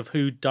thing of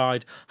who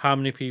died, how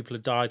many people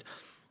had died,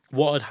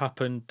 what had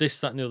happened, this,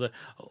 that, and the other.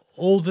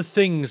 All the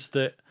things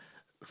that,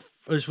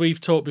 as we've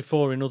talked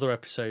before in other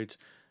episodes,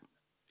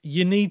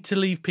 you need to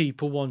leave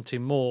people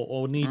wanting more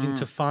or needing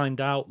to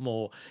find out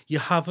more. You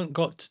haven't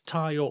got to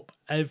tie up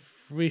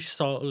every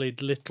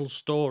solid little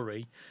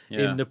story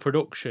in the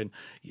production.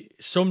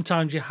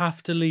 Sometimes you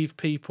have to leave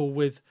people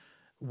with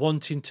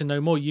wanting to know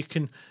more. You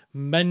can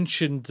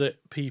mention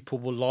that people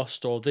were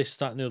lost or this,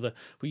 that, and the other,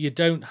 but you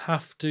don't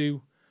have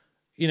to.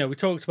 We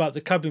talked about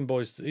the cabin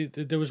boys.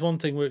 There was one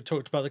thing where it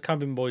talked about the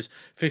cabin boys.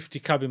 50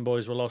 cabin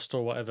boys were lost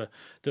or whatever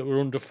that were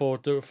under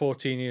that were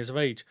 14 years of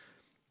age.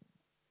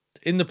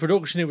 In the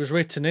production, it was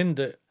written in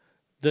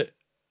that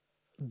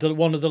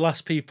one of the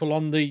last people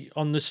on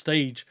the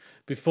stage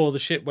before the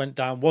ship went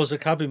down was a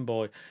cabin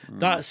boy.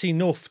 That's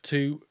enough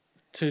to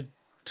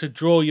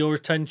draw your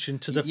attention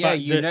to the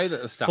fact that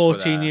the staff were there.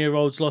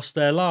 14-year-olds lost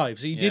their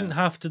lives. He didn't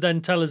have to then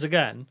tell us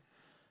again.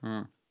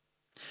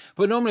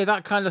 But normally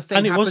that kind of thing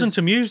And it happens... wasn't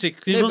a music.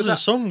 It wasn't a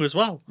song as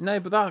well. No,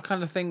 but that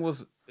kind of thing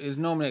is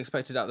normally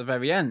expected at the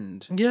very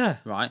end. Yeah.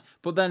 Right?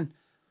 But then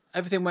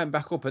everything went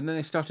back up and then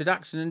they started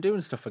acting and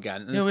doing stuff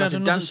again. And Yeah, they we had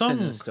started another dancing song.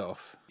 and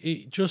stuff.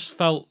 It just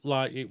felt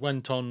like it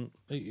went on...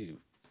 It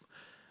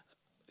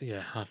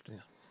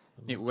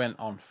went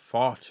on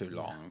far too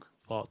long.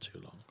 Far too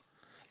long.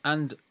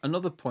 And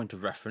another point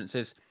of reference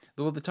is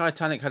the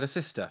Titanic had a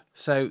sister,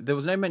 so there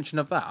was no mention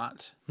of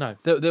that. No.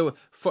 There were,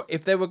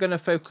 if they were going to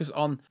focus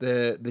on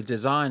the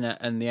designer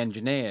and the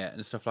engineer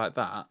and stuff like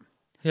that,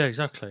 Yeah,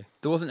 exactly.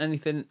 there wasn't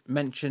anything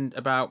mentioned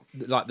about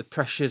like the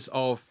pressures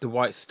of the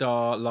White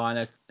Star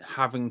liner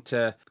having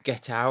to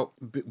get out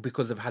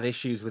because they've had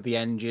issues with the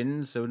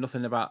engines. There was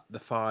nothing about the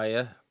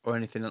fire or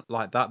anything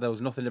like that. There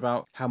was nothing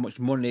about how much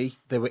money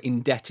they were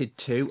indebted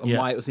to and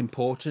why it was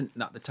important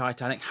that the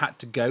Titanic had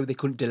to go. They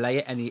couldn't delay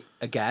it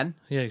again.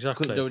 Yeah,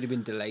 exactly. Couldn't have already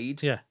been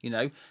delayed. Yeah.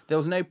 There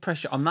was no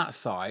pressure on that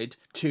side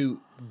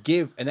to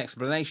give an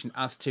explanation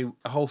as to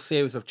a whole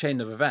series of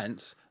chain of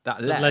events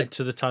that led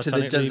to the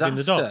Titanic leaving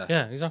the dock.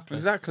 Yeah, exactly.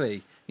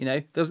 Exactly.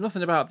 There was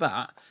nothing about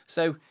that.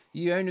 So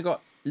you only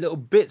got little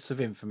bits of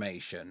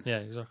information. Yeah,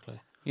 exactly.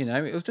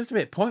 It was just a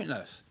bit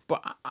pointless.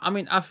 But, I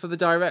mean, as for the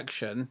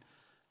direction,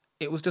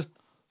 it was just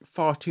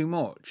far too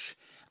much.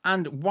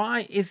 And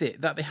why is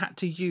it that they had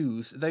to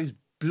use those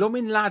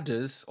blooming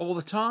ladders all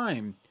the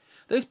time?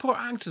 Those poor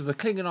actors were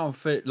clinging on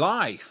for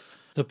life.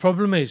 The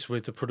problem is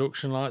with the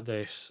production like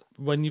this,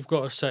 when you've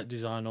got a set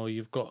design or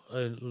you've got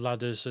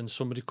ladders and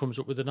somebody comes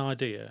up with an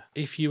idea,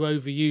 if you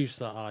overuse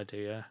that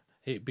idea,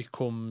 it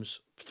becomes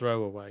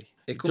throwaway.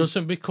 It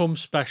doesn't become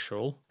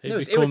special.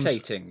 It becomes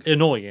irritating.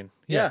 Annoying.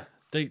 Yeah.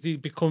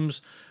 It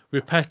becomes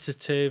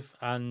repetitive,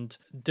 and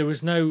there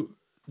was no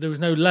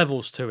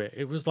levels to it.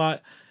 It was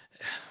like,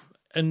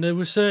 and there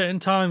were certain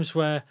times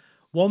where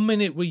 1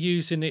 minute we're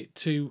using it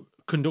to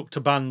conduct a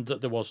band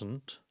that there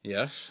wasn't.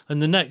 Yes.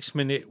 And the next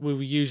minute we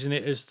were using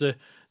it as the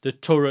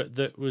turret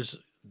that was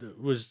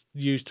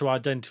used to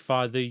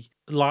identify the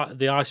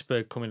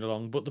iceberg coming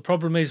along. But the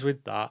problem is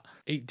with that,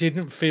 it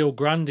didn't feel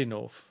grand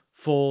enough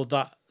for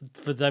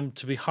them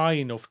to be high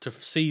enough to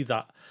see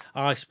that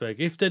iceberg.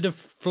 If they'd have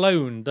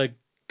flown the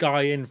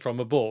guy in from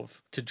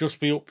above to just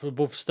be up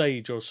above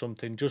stage or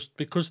something, just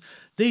because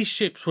these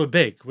ships were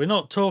big. We're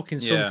not talking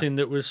something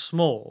that was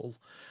small.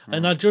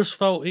 And I just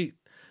felt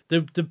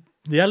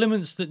the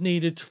elements that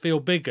needed to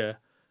feel bigger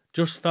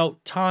just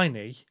felt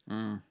tiny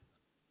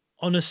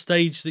on a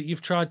stage that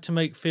you've tried to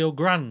make feel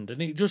grand,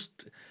 and it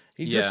just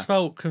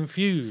felt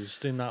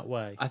confused in that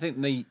way. I think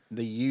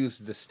they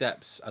used the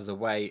steps as a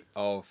way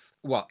of,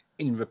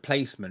 in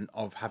replacement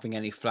of having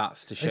any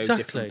flats to show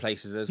different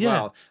places as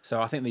well.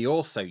 So I think they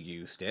also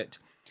used it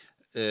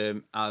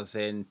as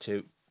in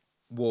to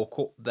walk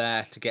up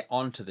there to get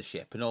onto the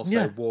ship and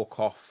also walk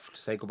off to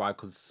say goodbye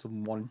because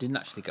someone didn't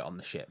actually get on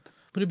the ship.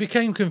 But it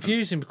became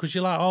confusing because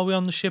you're like, are we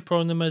on the ship or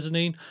on the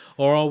mezzanine?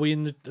 Or are we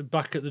in the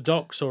back at the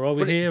docks? Or are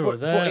we here or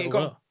there? But it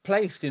got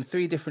placed in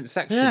 3 different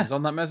sections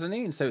on that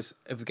mezzanine. So it's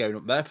either going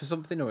up there for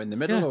something or in the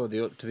middle or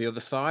to the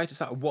other side.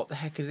 It's like, what the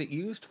heck is it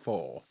used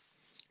for?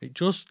 It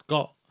just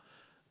got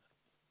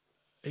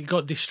it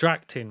got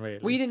distracting, really.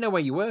 Well, you didn't know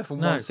where you were from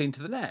No. one scene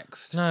to the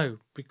next. No,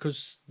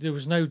 because there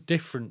was no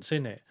difference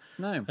in it.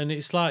 No. And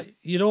it's like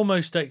you'd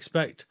almost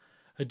expect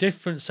a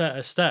different set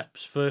of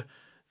steps for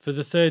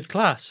the third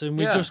class, and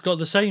we Yeah. just got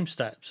the same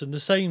steps and the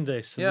same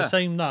this and Yeah. the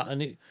same that,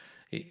 and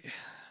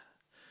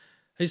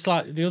it's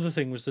like the other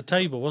thing was the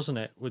table, wasn't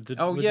it? With the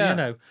yeah. you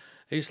know,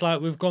 it's like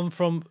we've gone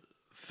from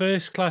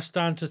first class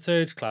down to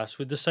third class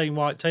with the same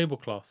white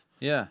tablecloth,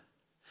 Yeah.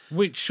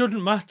 which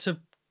shouldn't matter,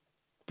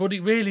 but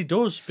it really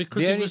does,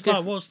 because The it only was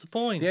like, what's the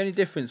point? The only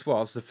difference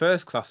was the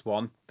first class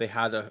one, they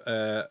had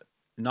a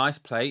nice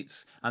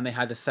plates and they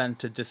had a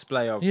centered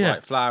display of Yeah.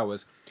 white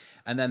flowers,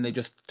 and then they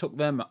just took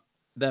them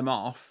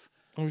off,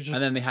 It was just-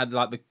 and then they had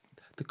like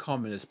the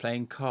commoners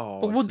playing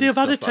cards. but would they have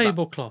had a stuff like that.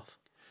 tablecloth?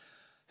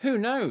 Who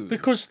knows?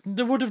 Because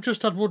they would have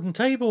just had wooden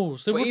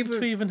tables. They wouldn't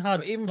have even had.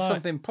 But even like,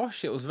 something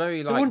posh, it was very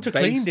they like. wouldn't have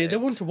cleaned it. They basic.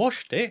 wouldn't have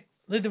washed it.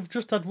 They'd have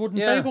just had wooden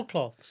Yeah.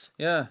 tablecloths.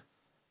 Yeah,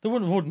 They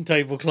wouldn't have wooden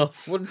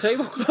tablecloths. wooden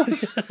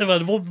tablecloths. They've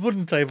had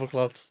wooden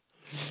tablecloths.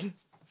 Who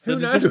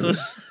They'd have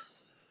knows?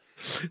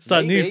 It's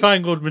that Maybe.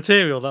 newfangled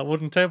material, that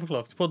wooden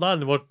tablecloth. Put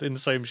that in the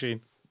same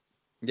machine.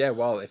 Yeah,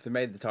 well, if they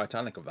made the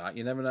Titanic of that,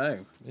 you never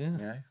know. Yeah.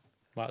 Yeah.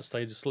 Might have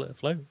stayed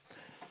afloat.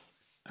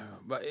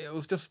 But it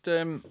was just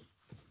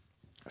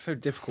so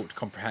difficult to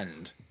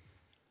comprehend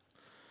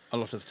a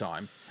lot of the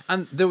time.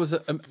 And there was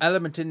an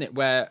element in it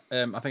where,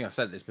 I think I've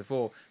said this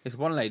before, this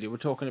one lady were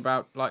talking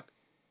about like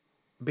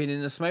being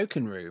in a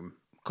smoking room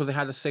because they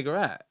had a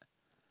cigarette.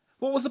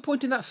 What was the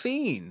point in that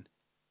scene?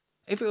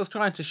 If it was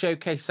trying to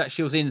showcase that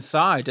she was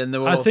inside and there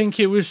were... I think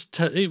it was.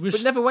 But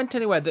it never went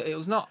anywhere. That it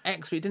was not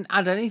extra. It didn't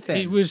add anything.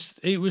 It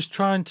was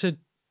trying to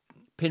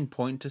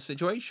pinpoint a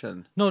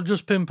situation. not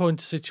just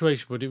pinpoint a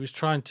situation, but it was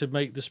trying to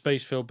make the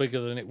space feel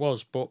bigger than it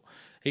was. But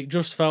it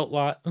just felt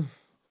like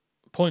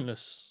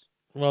pointless,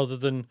 rather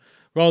than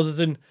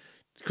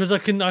because I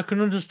can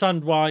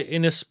understand why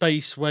in a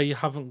space where you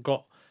haven't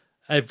got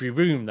every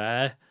room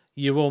there,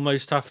 you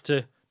almost have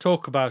to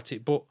talk about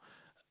it. But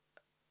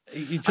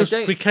it just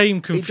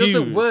became confused. It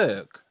doesn't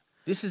work.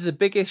 This is the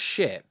biggest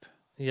ship.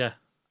 Yeah,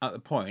 at the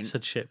point. You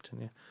said ship,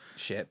 didn't you?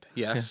 Ship,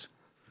 yes. Yeah.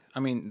 I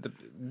mean,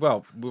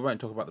 well, we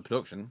won't talk about the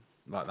production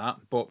like that,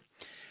 but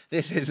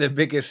this is the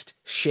biggest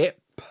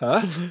ship,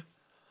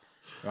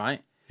 right?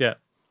 Yeah.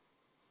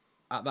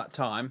 At that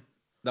time,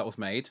 that was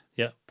made.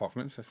 Yeah. Apart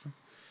from its system.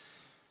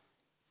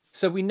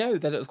 So we know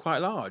that it was quite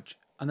large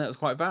and that it was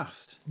quite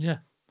vast. Yeah.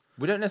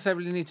 We don't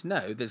necessarily need to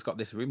know that it's got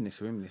this room,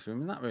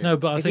 and that room. No,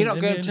 but if you're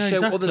not going to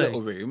show other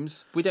little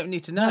rooms, we don't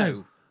need to know.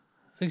 No,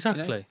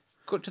 exactly. You know?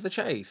 Cut to the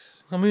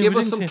chase. I mean, give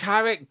us some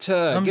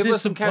character. Give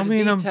us some character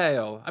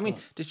detail. I mean,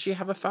 did she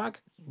have a fag?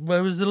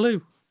 Where was the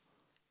loo?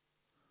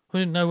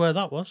 We didn't know where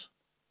that was.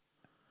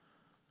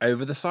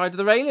 Over the side of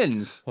the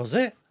railings. Was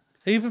it?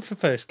 Even for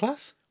first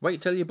class?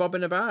 Wait till you're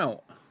bobbing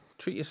about.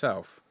 Treat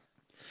yourself.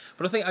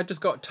 But I think I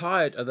just got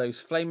tired of those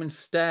flaming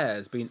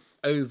stairs being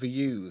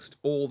overused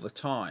all the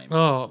time.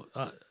 Oh.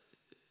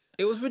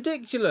 It was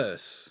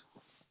ridiculous.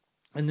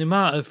 And the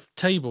amount of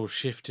tables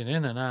shifting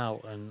in and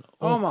out and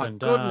up and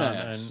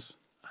down. Goodness.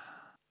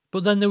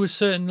 But then there was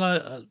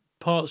certain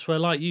parts where,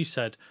 like you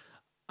said,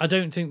 I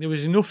don't think there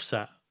was enough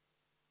set.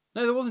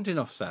 No, there wasn't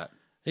enough set.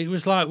 It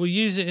was like, we'll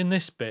use it in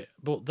this bit,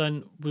 but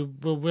then we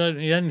don't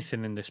need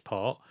anything in this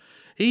part.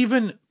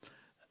 Even,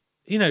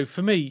 you know,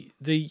 for me,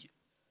 the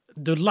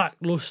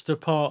lacklustre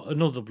part,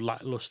 another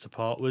lacklustre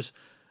part was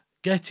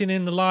getting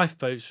in the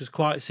lifeboats was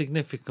quite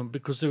significant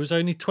because there was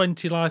only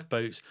 20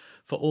 lifeboats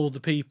for all the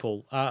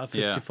people out of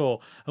 54,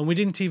 and we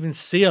didn't even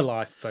see a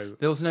lifeboat.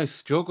 There was no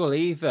struggle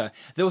either.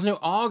 There was no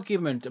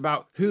argument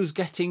about who's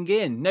getting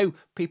in. No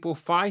people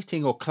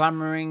fighting or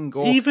clamouring.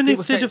 Or even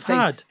if we'd have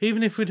had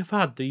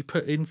the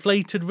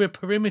inflated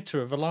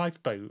perimeter of a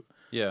lifeboat,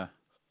 yeah,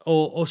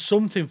 or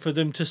something for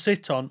them to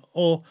sit on,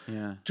 or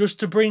just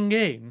to bring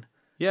in,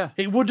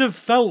 it would have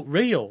felt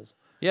real.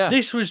 Yeah,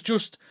 this was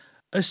just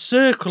a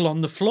circle on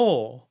the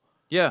floor,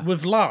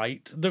 with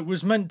light that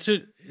was meant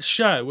to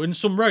show, and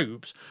some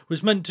ropes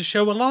was meant to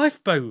show a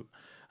lifeboat.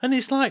 And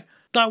it's like,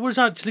 that was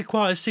actually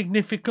quite a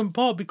significant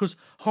part because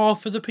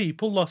half of the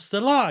people lost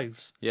their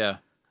lives. Yeah.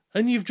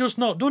 And you've just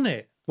not done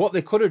it. What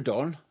they could have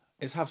done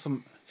is have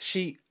some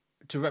sheet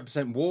to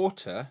represent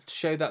water to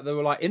show that they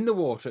were like in the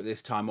water at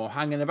this time or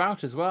hanging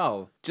about as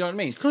well. Do you know what I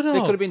mean? They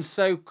could have been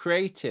so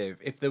creative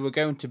if they were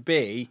going to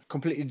be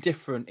completely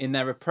different in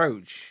their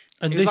approach.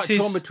 And it was like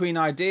torn between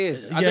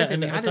ideas. I don't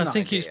think they had an idea. I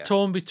think it's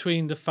torn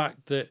between the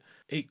fact that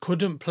it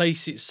couldn't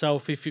place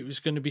itself if it was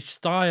going to be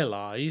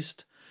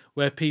stylised,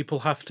 where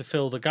people have to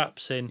fill the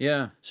gaps in,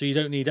 so you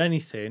don't need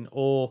anything,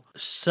 or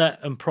set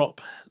and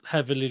prop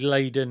heavily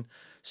laden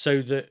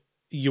so that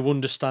you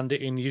understand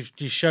it and you've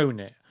shown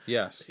it.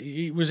 Yes.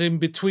 It was in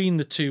between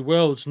the two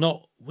worlds,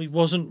 it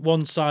wasn't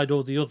one side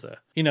or the other.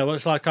 You know,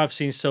 it's like I've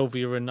seen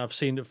Sylvia and I've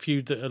seen a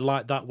few that are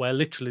like that where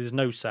literally there's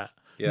no set,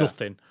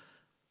 nothing.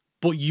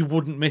 But you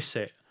wouldn't miss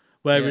it.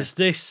 Whereas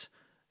this,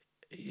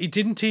 it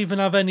didn't even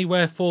have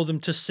anywhere for them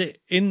to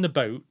sit in the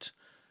boat,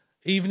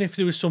 even if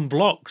there was some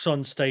blocks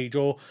on stage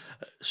or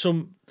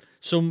some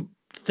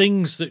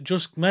things that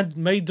just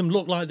made them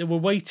look like they were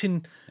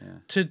waiting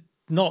to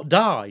not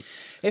die.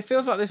 It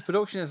feels like this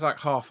production is like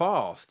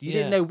half-arsed. You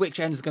didn't know which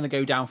end's going to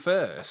go down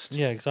first.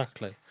 Yeah,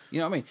 exactly. You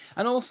know what I mean?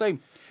 And also,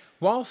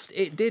 whilst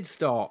it did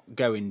start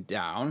going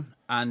down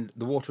and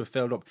the water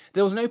filled up,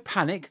 there was no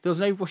panic, there was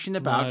no rushing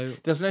about,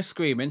 there was no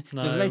screaming,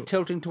 there was no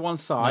tilting to one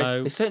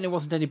side. There certainly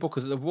wasn't any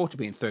buckets of water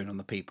being thrown on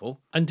the people.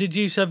 And did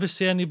you ever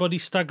see anybody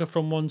stagger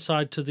from one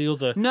side to the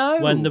other? No.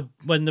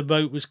 When the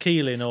boat was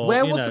keeling, or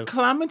where was the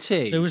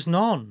calamity? There was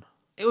none.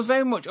 It was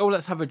very much,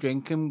 let's have a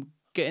drink and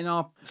get in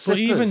our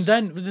slippers. But even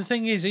then, the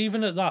thing is,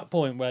 even at that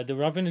point where they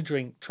were having a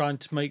drink, trying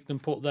to make them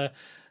put their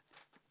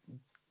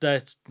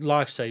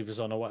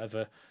lifesavers on or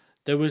whatever,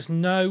 there was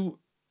no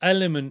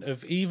element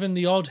of even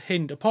the odd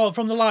hint, apart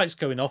from the lights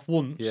going off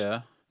once.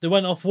 Yeah. They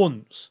went off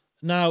once.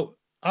 Now,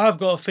 I've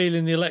got a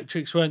feeling the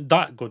electrics weren't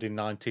that good in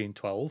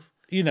 1912.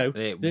 You know,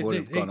 they would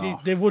have gone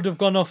off. They would have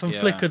gone off and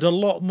flickered a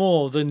lot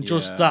more than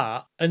just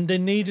that. And they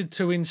needed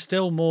to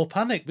instill more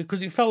panic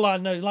because it felt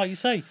like you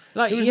say,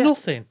 there was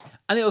nothing.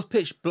 And it was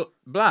pitch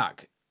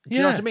black. Do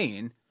you know what I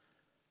mean?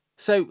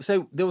 So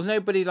there was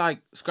nobody like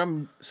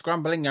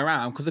scrambling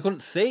around because they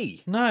couldn't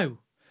see. No.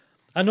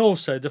 And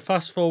also the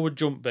fast forward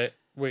jump bit,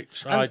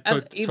 which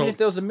even if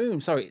there was a moon,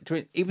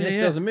 if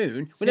there was a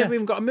moon, we never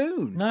even got a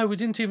moon. No, we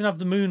didn't even have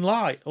the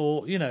moonlight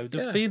or,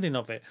 the feeling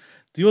of it.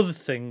 The other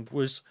thing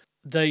was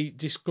they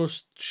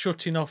discussed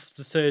shutting off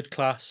the third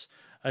class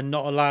and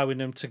not allowing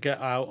them to get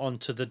out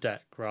onto the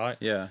deck, right?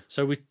 Yeah.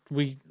 So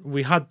we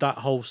had that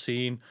whole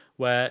scene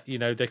where,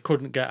 they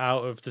couldn't get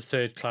out of the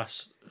third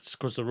class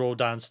because they're all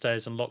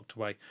downstairs and locked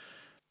away.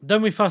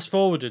 Then we fast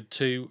forwarded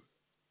to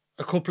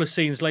a couple of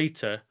scenes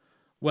later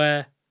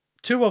where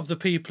two of the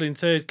people in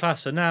third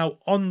class are now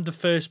on the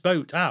first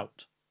boat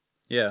out.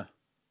 Yeah.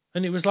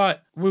 And it was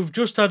like, we've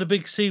just had a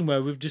big scene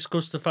where we've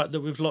discussed the fact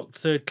that we've locked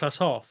third class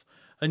off,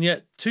 and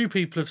yet two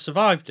people have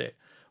survived it.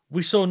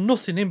 We saw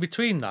nothing in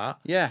between that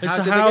as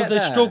to how they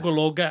struggle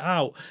or get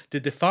out.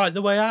 Did they fight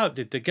their way out?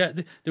 Did they get...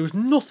 There was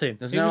nothing.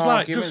 It was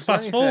like, just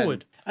fast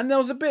forward. And there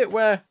was a bit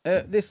where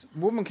this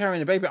woman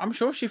carrying a baby, I'm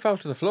sure she fell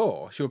to the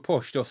floor. She was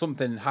pushed or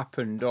something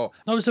happened. Or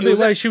that was the bit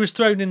where she was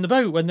thrown in the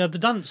boat when they had the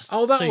dance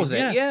scene. Was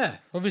it, yeah.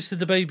 Obviously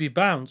the baby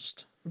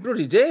bounced. It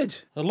bloody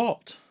did. A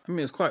lot. I mean,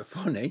 it was quite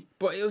funny,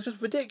 but it was just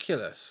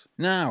ridiculous.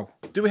 Now,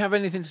 do we have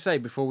anything to say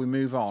before we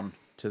move on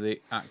to the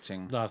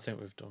acting? No, I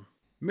think we've done.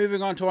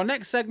 Moving on to our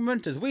next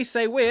segment, as we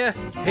say, we're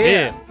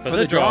here for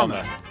the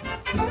drama.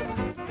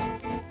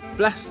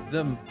 Bless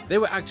them. They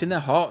were acting their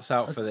hearts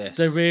out for this.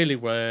 They really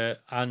were,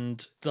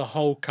 and the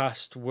whole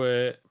cast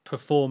were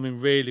performing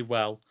really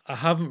well. I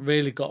haven't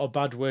really got a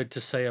bad word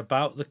to say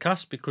about the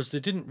cast because they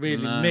didn't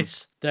really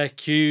miss their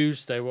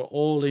cues. They were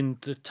all in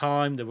the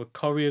time. They were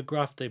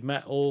choreographed. They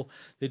met all.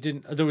 They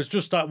didn't. There was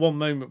just that one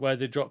moment where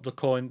they dropped the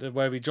coin,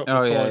 where he dropped the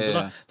coin.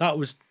 But that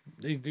was.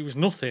 It was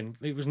nothing.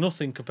 It was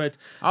nothing compared.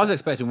 I was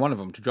expecting one of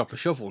them to drop a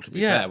shovel. To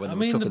be fair, when they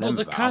were chucking them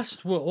the about.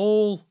 Cast were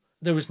all.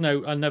 There was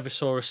no. I never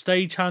saw a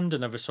stagehand. I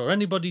never saw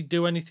anybody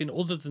do anything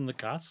other than the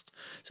cast.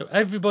 So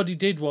everybody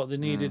did what they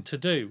needed to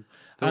do.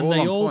 They were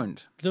all on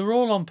point. They were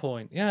all on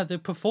point. Yeah, they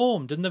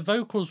performed and the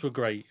vocals were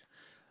great.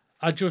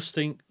 I just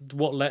think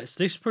what lets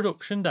this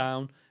production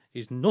down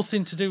is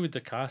nothing to do with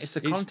the cast. It's the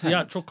content. It's the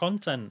actual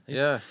content.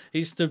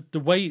 It's the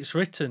way it's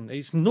written.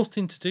 It's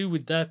nothing to do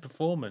with their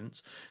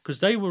performance because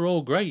they were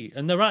all great.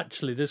 And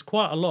there's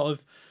quite a lot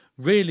of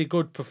really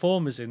good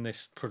performers in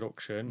this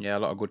production. Yeah, a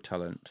lot of good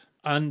talent.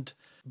 And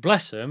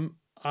bless them,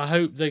 I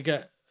hope they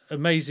get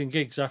amazing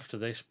gigs after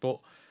this, but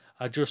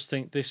I just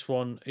think this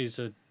one is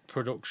a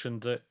production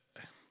that...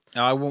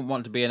 I wouldn't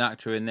want to be an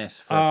actor in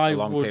this for a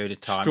long period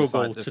of time. I would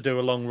struggle to do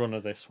a long run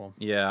of this one.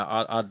 Yeah,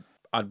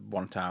 I'd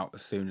want out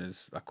as soon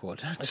as I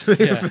could.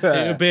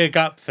 It would be a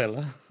gap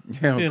filler.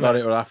 Yeah, it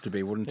would have to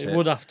be, wouldn't it? It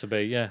would have to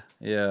be, yeah.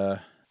 Yeah.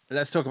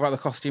 Let's talk about the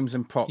costumes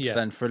and props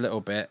then for a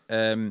little bit.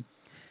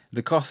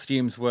 The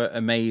costumes were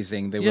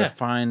amazing. They were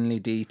finely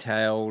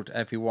detailed.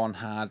 Everyone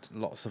had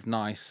lots of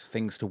nice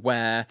things to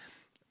wear.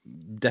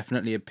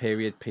 Definitely a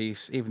period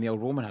piece. Even the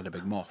old woman had a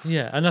big muff.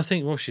 Yeah, and I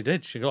think, she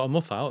did. She got a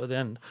muff out at the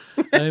end.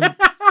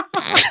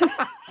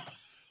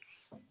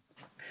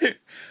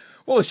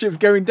 Well, the ship's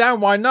going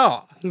down. Why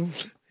not?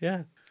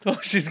 Yeah. Oh,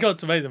 she's got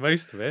to make the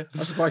most of it.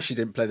 I'm surprised she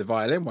didn't play the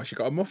violin while she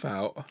got a muff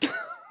out.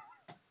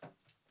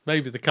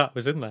 Maybe the cat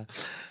was in there.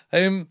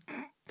 The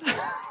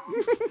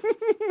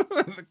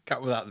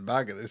cat was out of the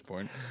bag at this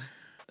point.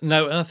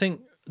 No, and I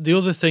think the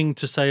other thing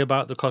to say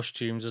about the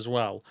costumes as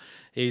well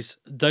is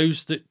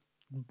those that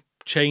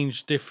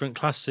changed different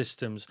class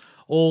systems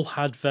all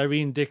had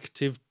very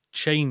indicative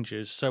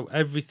changes. So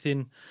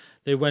everything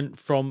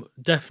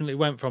definitely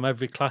went from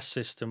every class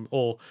system,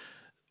 or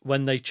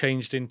when they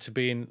changed into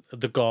being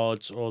the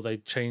guards, or they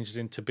changed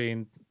into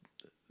being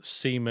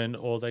seamen,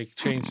 or they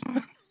changed...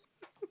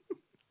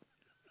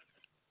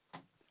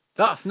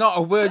 That's not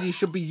a word you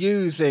should be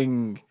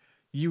using.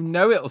 You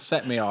know it'll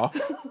set me off.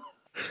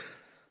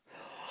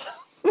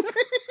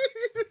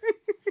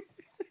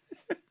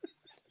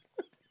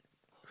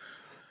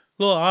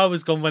 Look, I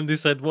was gone when they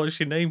said, "What's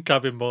your name,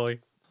 cabin boy?"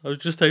 I was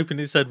just hoping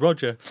it said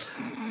Roger.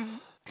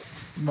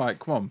 Right,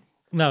 come on.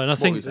 No, and I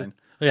What were you think, saying?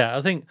 yeah,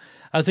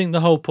 I think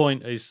the whole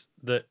point is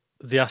that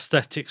the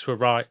aesthetics were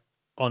right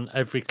on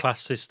every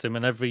class system,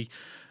 and every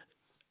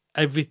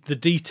the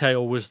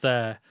detail was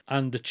there,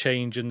 and the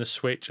change and the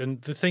switch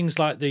and the things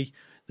like the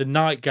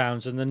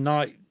nightgowns and the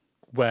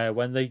nightwear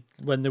when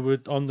they were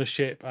on the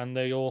ship and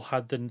they all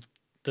had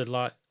the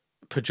like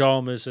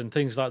pajamas and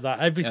things like that.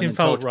 Everything And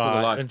felt put the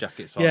right. life And,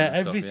 jackets on yeah, and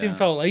stuff, everything yeah.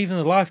 felt. Even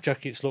the life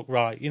jackets looked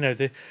right. You know,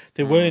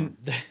 they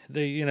weren't.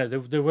 They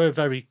were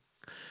very.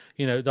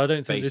 You know, I don't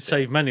think they'd Basic.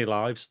 saved many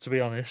lives, to be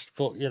honest.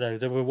 But you know,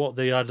 they were what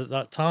they had at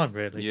that time,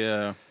 really.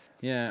 Yeah.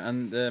 Yeah,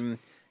 and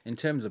in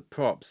terms of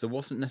props, there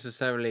wasn't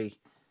necessarily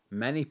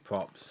many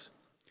props.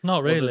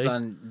 Not really. Other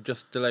than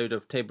just a load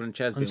of table and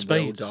chairs And being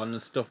spades. wheeled on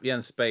and stuff. Yeah,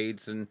 and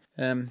spades and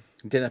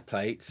dinner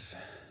plates.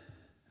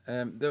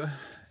 There were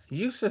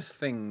useless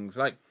things.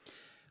 Like,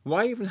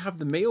 why even have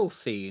the meal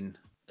scene?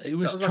 It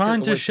was That was like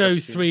trying a to wasted show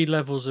opportunity. 3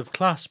 levels of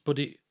class, but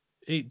it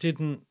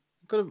didn't.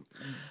 Could have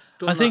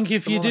done I think that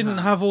if you didn't beforehand.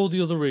 have all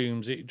the other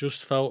rooms, it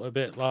just felt a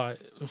bit like,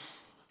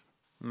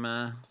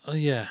 Meh.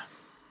 yeah.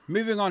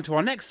 Moving on to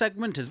our next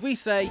segment, as we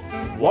say,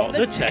 What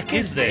the tech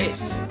is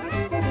this?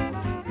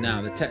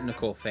 Now, the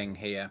technical thing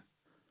here.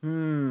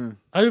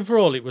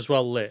 Overall, it was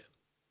well lit,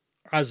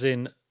 as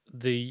in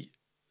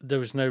there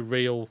was no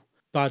real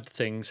bad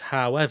things.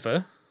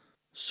 However,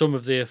 some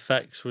of the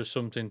effects was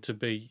something to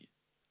be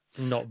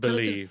not Could I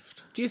just-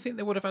 believed. Do you think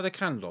they would have had a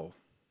candle?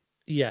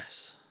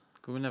 Yes.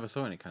 Because we never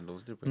saw any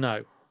candles, did we?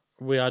 No.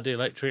 We had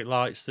electric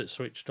lights that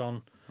switched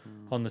on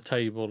the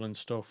table and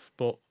stuff,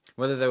 but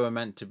Whether they were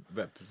meant to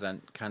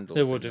represent candles.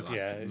 they in would the have, light,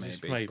 yeah,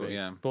 maybe. maybe. But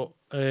yeah. But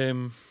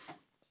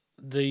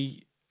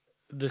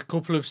the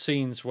couple of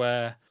scenes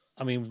where,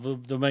 I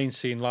mean, the main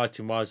scene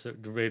lighting wise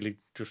that really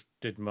just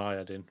did my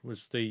head in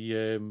was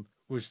the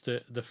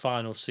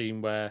final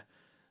scene where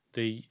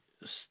the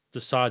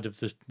side of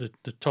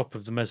the top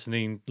of the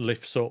mezzanine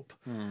lifts up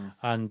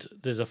and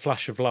there's a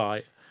flash of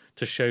light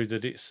to show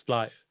that it's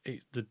like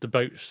the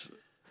boat's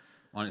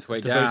On its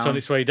way the down. boat's on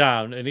its way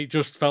down, and it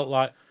just felt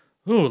like,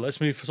 oh, let's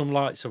move some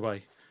lights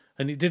away.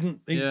 And it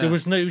didn't. Yeah. There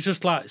was no. It was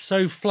just like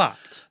so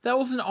flat. That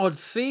was an odd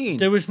scene.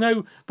 There was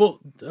no. But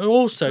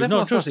also Everyone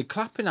not just. started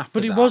clapping after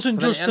But it that, wasn't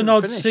but then just it an hadn't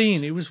odd finished.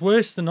 scene. It was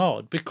worse than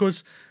odd,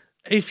 because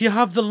if you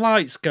have the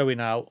lights going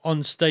out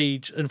on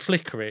stage and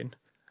flickering,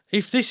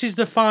 if this is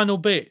the final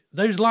bit,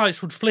 those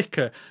lights would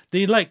flicker.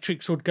 The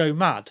electrics would go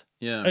mad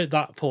Yeah. at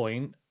that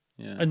point.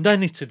 Yeah. And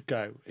then it'd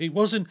go. It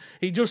wasn't.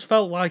 It just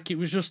felt like it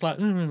was just like,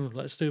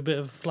 let's do a bit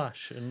of a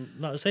flash, and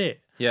that's it.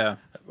 Yeah.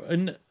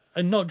 And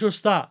not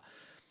just that.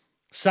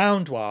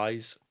 Sound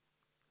wise,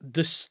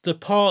 the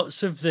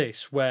parts of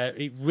this where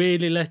it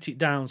really let it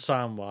down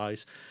sound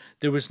wise,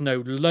 there was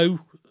no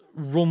low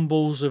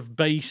rumbles of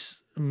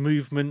bass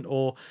movement,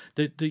 or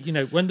the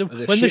when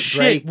the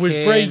ship was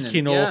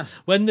breaking, or yeah.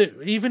 when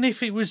even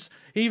if it was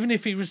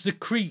the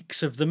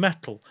creaks of the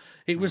metal,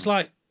 it was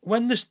like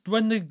when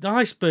the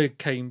iceberg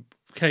came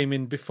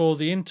in before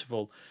the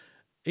interval,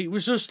 it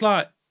was just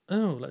like,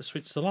 oh, let's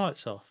switch the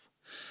lights off.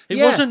 It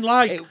Yeah, wasn't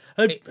like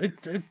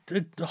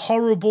a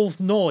horrible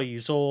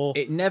noise, or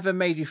It never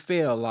made you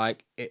feel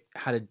like it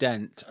had a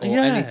dent or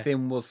Yeah.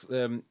 anything was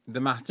the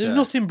matter. there was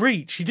nothing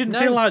breach. You didn't No.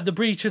 feel like the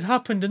breach had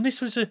happened, and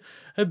this was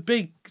a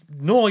big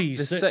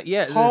noise The that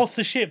yeah, half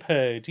the ship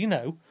heard.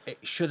 It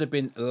should have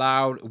been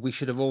loud. We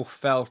should have all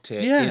felt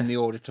it Yeah. in the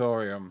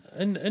auditorium.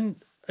 and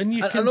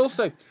you can And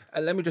also,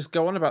 let me just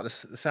go on about the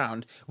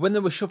sound. When they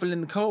were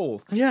shoveling the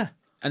coal, yeah.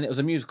 and it was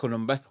a musical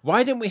number,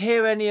 why didn't we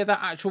hear any of that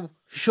actual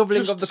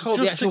shoveling of the coal,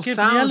 the just to actual give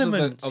the sounds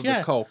elements, of yeah.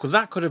 the coal? Because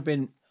that could have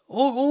been...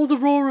 All the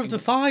roar of the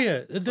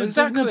fire, the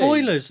Exactly.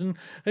 boilers, and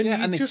Yeah,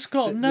 you and just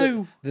got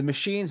no... the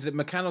machines, the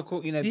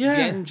mechanical, Yeah. the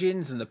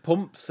engines and the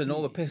pumps and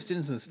all the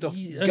pistons and stuff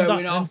And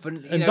going that- off,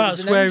 and and it was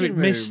that's an where engine it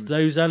missed room.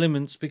 those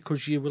elements,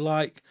 because you were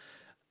like,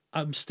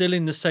 I'm still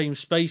in the same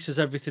space as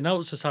everything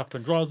else has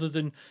happened, rather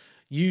than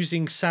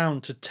using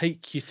sound to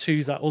take you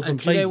to that other And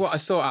do place. you know what I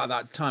thought at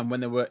that time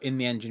when they were in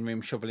the engine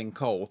room shoveling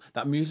coal?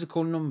 That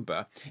musical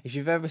number. If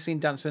you've ever seen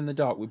Dancer in the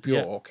Dark with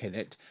Bjork in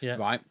it, Yeah.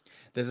 right?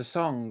 There's a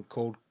song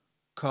called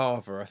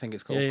Carver, I think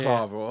it's called Yeah.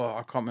 Carver, or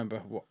I can't remember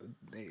what,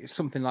 it's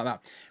something like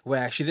that,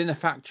 where she's in a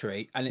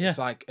factory and it's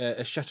Yeah. like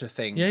a shutter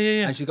thing, Yeah.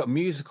 and she's got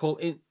musical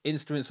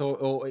instruments,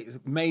 or it's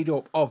made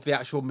up of the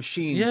actual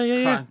machines, Yeah.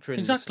 clattering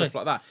Exactly. and stuff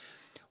like that.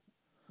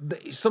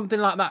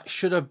 Something like that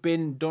should have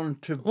been done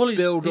to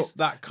build it's- up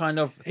that kind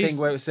of thing, it's-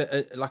 where it's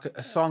like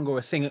a song or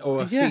a singer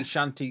or a Yeah. sea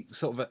shanty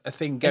sort of a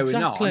thing going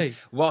Exactly. on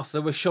whilst they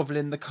were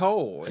shoveling the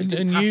coal. It and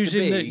didn't have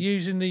using to be.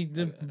 using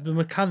the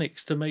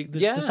mechanics to make the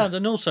Yeah. sound.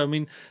 And also, I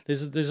mean,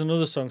 there's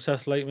another song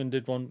Seth Lakeman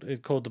did one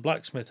called The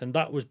Blacksmith, and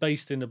that was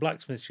based in a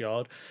blacksmith's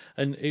yard,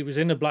 and it was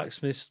in a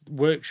blacksmith's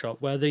workshop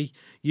where they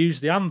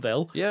used the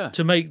anvil Yeah.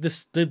 to make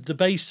the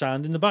bass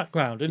sound in the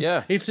background. And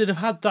Yeah. if they'd have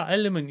had that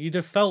element, you'd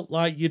have felt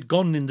like you'd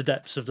gone in the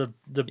depths of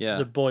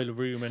the boiler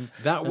room, and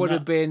That and would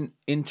have been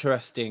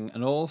interesting,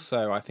 and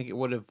also I think it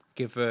would have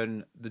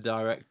given the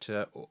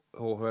director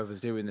or whoever's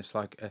doing this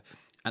like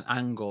an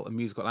angle, a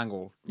musical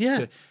angle,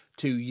 Yeah.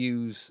 to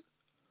use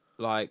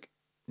like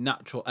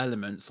natural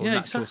elements or Yeah,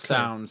 natural exactly.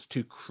 sounds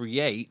to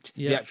create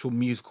the actual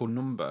musical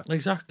number.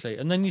 Exactly.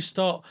 And then you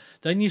start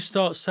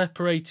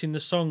separating the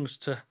songs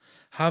to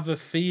have a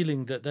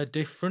feeling that they're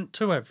different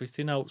to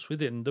everything else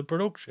within the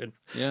production.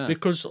 Yeah.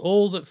 Because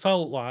all that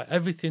felt like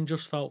everything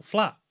just felt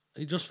flat.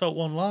 It just felt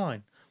one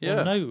line,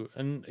 one note,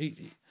 and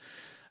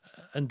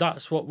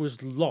that's what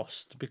was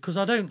lost. Because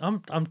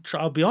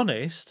I'll be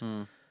honest.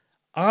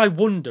 I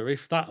wonder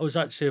if that was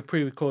actually a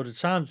pre-recorded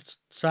sound.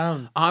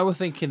 I was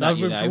thinking that, I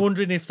was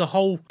wondering if the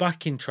whole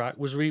backing track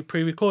was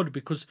pre-recorded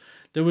because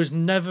there was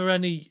never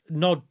any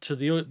nod to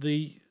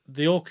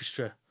the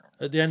orchestra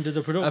at the end of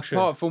the production.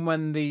 Apart from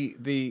when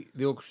the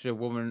orchestra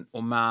woman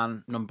or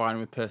man,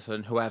 non-binary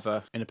person,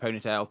 whoever, in a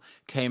ponytail,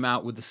 came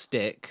out with the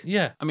stick.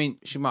 Yeah. I mean,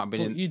 she might have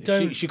been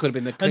But she could have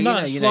been the cleaner,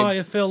 and that's why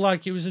I feel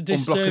like it was a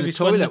disservice. Unblocking the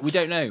toilet, we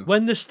don't know.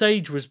 When the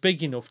stage was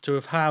big enough to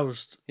have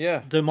housed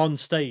Yeah. them on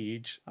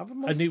stage. Have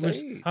them on and stage. It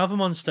was, have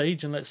them on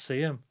stage and let's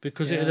see them.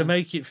 Because it'd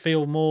make it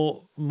feel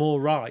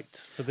more right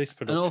for this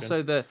production. And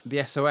also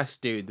the SOS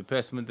dude, the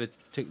person with the...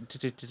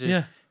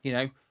 You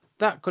know,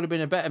 that could have been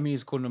a better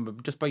musical number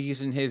just by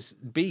using his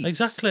beats.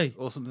 Exactly.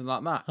 Or something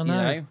like that. I know.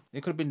 You know?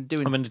 It could have been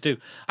doing... I mean,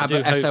 I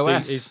do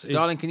hope SOS.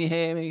 Darling, can you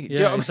hear me? Yeah, Do you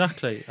know what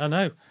exactly. I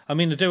know. I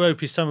mean, I do hope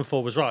his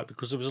semaphore was right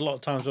because there was a lot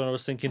of times when I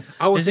was thinking,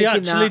 was is he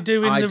thinking actually that.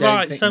 doing I the don't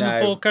right think-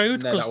 semaphore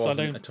code? No, that 'Cause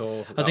wasn't at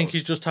all. I think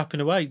he's just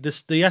tapping away.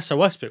 The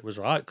SOS bit was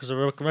right because I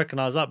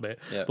recognise that bit.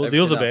 Yeah, but the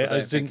other everything bit else, I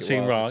don't didn't think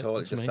seem was right at all.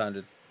 It to just me.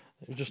 sounded...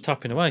 It was just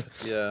tapping away.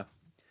 Yeah.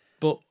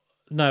 But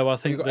no, I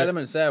think You've got that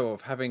elements there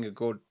of having a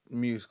good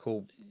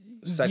musical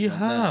segment you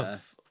have. there.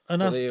 And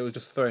But it was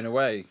just thrown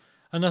away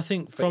and I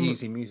think for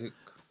easy music.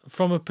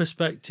 from a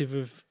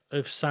perspective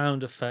of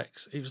sound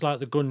effects, it was like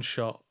the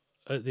gunshot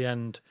at the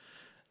end.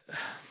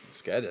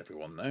 Scared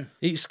everyone, though.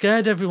 It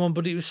scared everyone,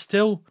 but it was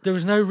still... There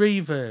was no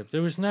reverb.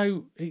 There was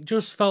no... It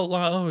just felt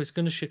like, oh, it's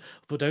going to shoot.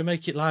 But don't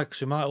make it loud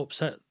because we might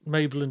upset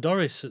Mabel and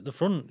Doris at the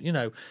front, you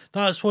know.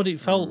 That's what it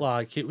felt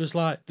like. It was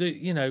like,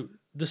 the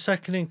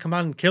second in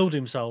command killed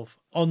himself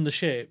on the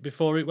ship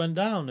before it went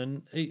down,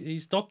 and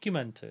he's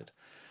documented.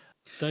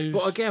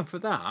 But again, for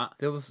that,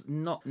 there was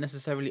not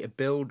necessarily a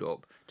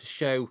build-up to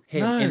show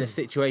him in a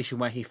situation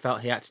where he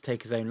felt he had to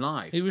take his own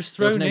life. It was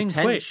thrown there was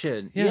no in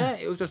tension. quick. Yeah.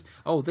 It was just,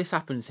 oh, this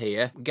happens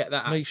here. Get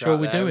that. Make actor sure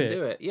out we there do and it.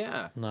 Do it.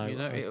 Yeah. No,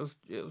 it was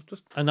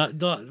just. And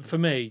that for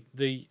me,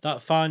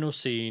 that final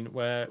scene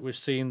where we're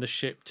seeing the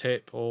ship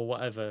tip or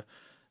whatever,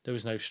 there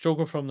was no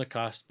struggle from the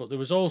cast, but there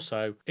was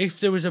also, if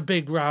there was a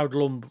big loud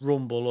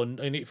rumble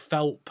and it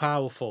felt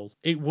powerful,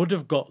 it would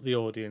have got the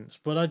audience.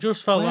 But I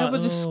just felt Where like... were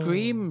the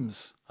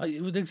screams?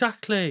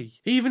 Exactly.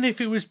 Even if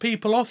it was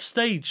people off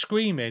stage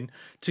screaming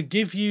to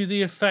give you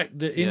the effect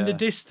that in the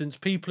distance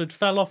people had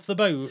fell off the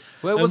boat.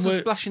 Where was the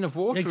splashing of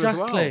water as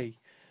well? Exactly.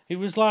 It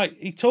was like,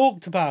 he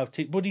talked about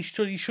it, but he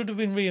should have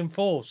been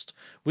reinforced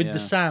with the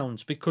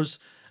sounds because...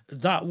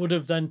 That would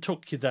have then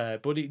took you there,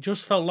 but it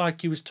just felt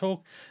like he was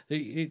talking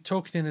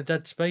in a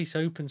dead space,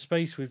 open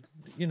space with,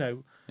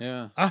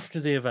 after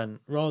the event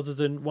rather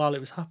than while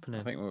it was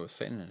happening. I think we were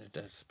sitting in a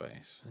dead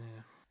space.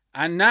 Yeah.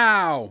 And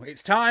now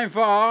it's time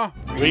for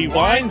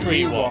Rewind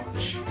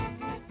Rewatch.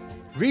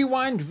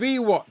 Rewind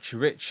Rewatch,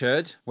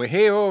 Richard. We're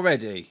here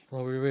already.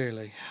 Well, we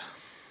really.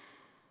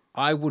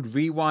 I would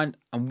rewind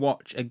and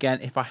watch again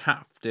if I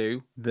have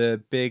to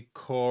the big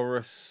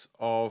chorus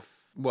of...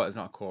 Well, it's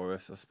not a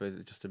chorus. I suppose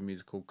it's just a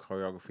musical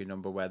choreography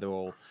number where they're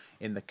all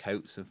in the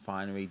coats and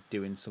finery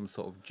doing some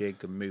sort of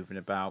jig and moving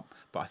about.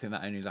 But I think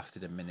that only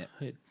lasted a minute.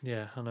 I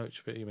know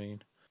which bit you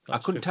mean. I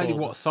couldn't tell you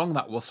what song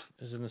that was.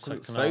 It was in the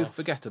second so half.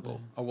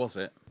 Forgettable. Or was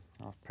it?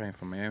 I was praying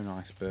for my own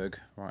iceberg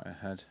right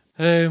ahead.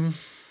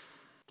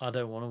 I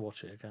don't want to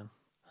watch it again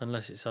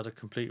unless it's had a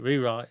complete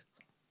rewrite.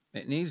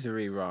 It needs a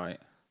rewrite.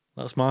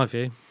 That's my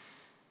view.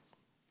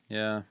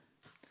 Yeah.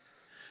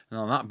 And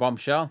on that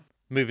bombshell...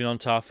 Moving on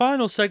to our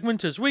final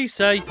segment as we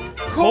say...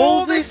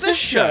 Call this a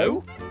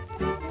show?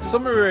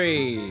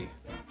 Summary.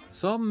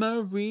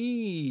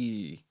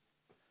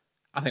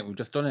 I think we've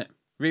just done it.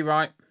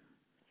 Rewrite.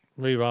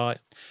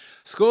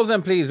 Scores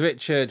then please,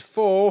 Richard,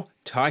 for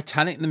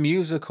Titanic the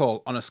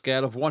Musical on a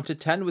scale of 1 to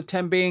 10, with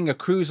 10 being a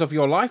cruise of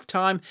your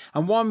lifetime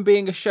and 1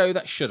 being a show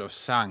that should have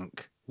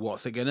sank.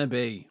 What's it going to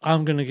be?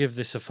 I'm going to give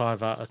this a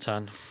 5 out of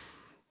 10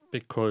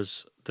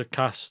 because the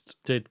cast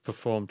did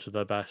perform to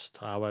their best.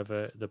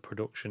 However, the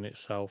production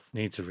itself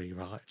needs a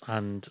rewrite.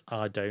 And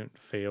I don't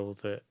feel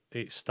that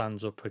it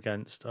stands up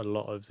against a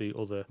lot of the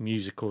other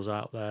musicals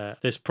out there.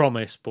 There's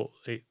promise, but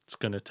it's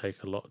going to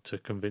take a lot to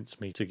convince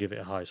me to give it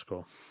a high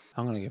score.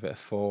 I'm going to give it a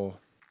 4.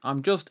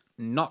 I'm just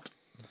not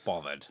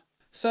bothered.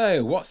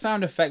 So, what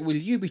sound effect will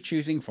you be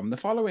choosing from the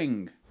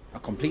following? A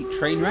complete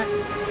train wreck?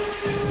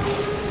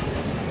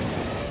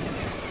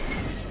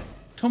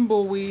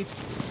 Tumbleweed?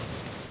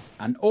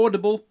 An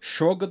audible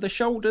shrug of the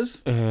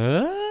shoulders?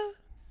 A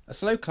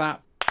slow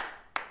clap?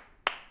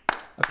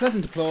 A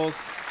pleasant applause?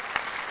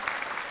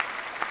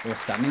 Or a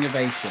standing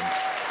ovation?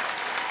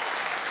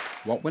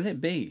 What will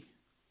it be?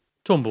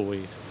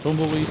 Tumbleweed.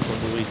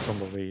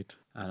 Tumbleweed.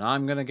 And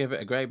I'm going to give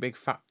it a great big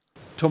fat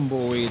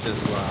Tumbleweed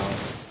as well.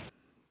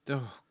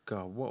 Oh,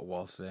 God, what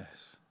was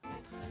this?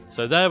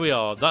 So there we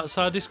are. That's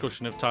our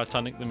discussion of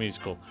Titanic the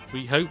musical.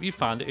 We hope you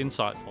found it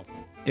insightful.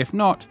 If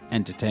not,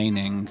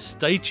 entertaining.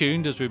 Stay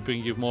tuned as we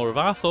bring you more of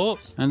our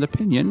thoughts And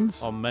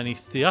opinions. on many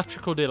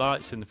theatrical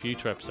delights in the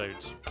future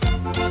episodes.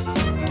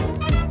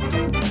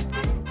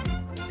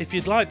 If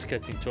you'd like to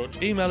get in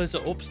touch, email us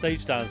at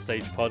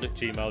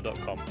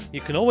upstagedownsstagepod@gmail.com. You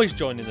can always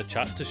join in the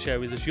chat to share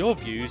with us your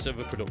views of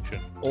a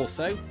production.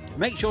 Also,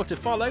 make sure to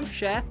follow,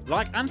 share,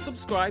 like and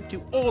subscribe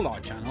to all our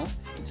channels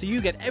so you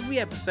get every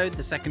episode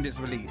the second it's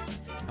released.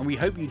 And we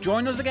hope you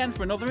join us again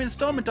for another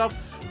instalment of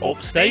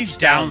Upstage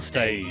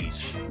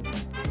Downstage.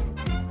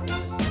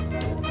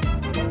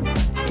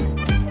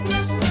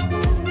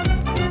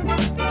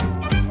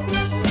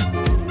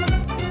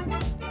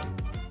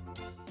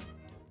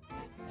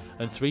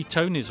 And 3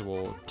 Tony's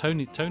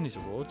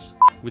Awards,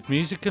 with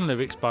music and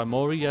lyrics by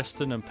Maury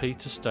Yeston and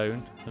Peter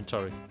Stone.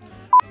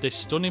 This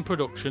stunning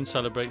production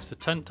celebrates the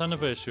 10th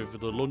anniversary of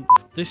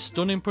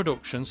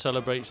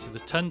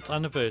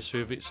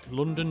its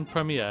London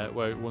premiere,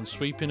 where it won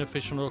sweeping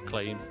official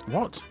acclaim.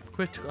 What?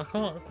 Critical. I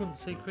couldn't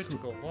say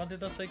critical. Why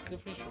did I say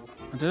official?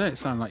 I don't know, it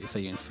sounded like you're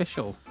saying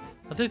official.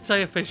 I did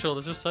say official.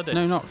 I just said it.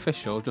 No, not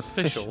official, just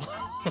Official.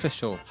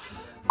 Official.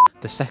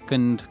 The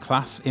second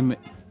class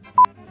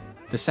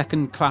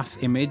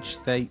image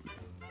they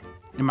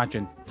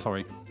imagine.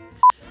 Sorry.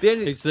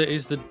 Is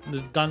the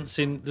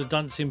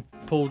dancing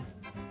put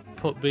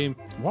being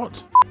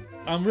What?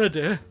 I'm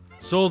ready.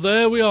 So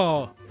there we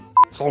are.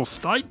 So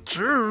stay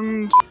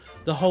tuned.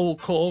 The whole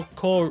core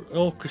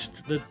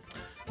orchestra,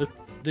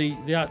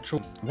 the actual.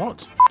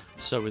 What?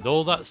 So with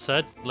all that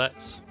said,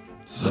 let's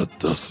Set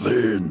the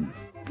scene.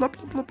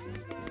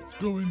 it's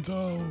going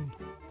down.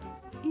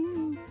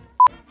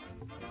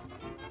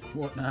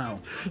 What now?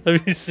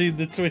 Have you seen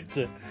the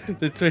Twitter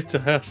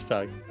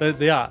hashtag?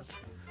 The at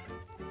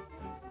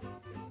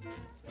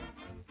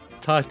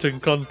Titan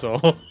Contour.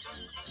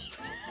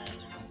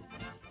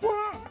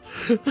 What?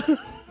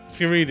 If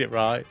you read it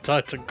right,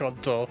 Titan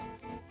Contour.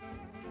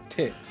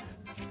 Tit.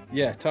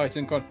 Yeah,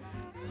 Titan Con.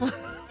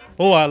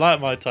 Oh, I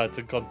like my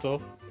Titan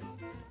Contour.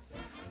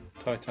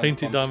 Titan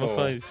Paint it down my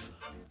Contour. face.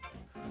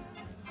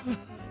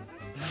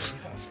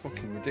 That's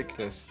fucking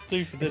ridiculous.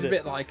 Stupid, It's isn't a it?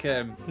 bit like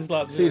It's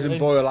like Susan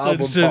Boyle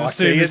album party.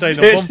 Susan's isn't ain't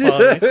a bum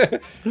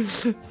it?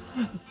 party.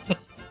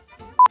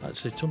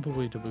 Actually,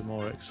 Tumbleweed would be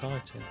more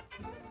exciting.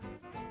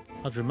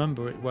 I'd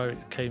remember it where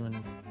it came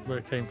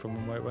from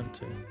and where it went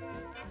to.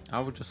 I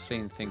was just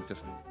seeing things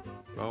just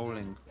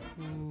rolling.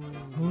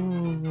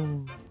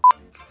 Ooh.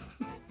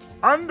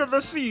 Under the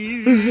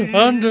sea.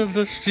 Under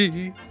the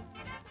sea.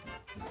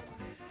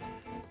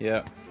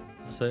 Yeah.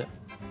 That's it.